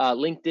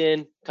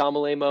 LinkedIn, Tom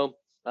Alemo,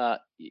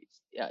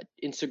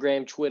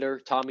 Instagram, Twitter,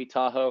 Tommy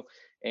Tahoe,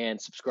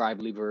 and subscribe,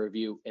 leave a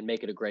review, and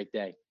make it a great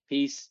day.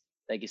 Peace.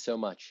 Thank you so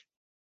much.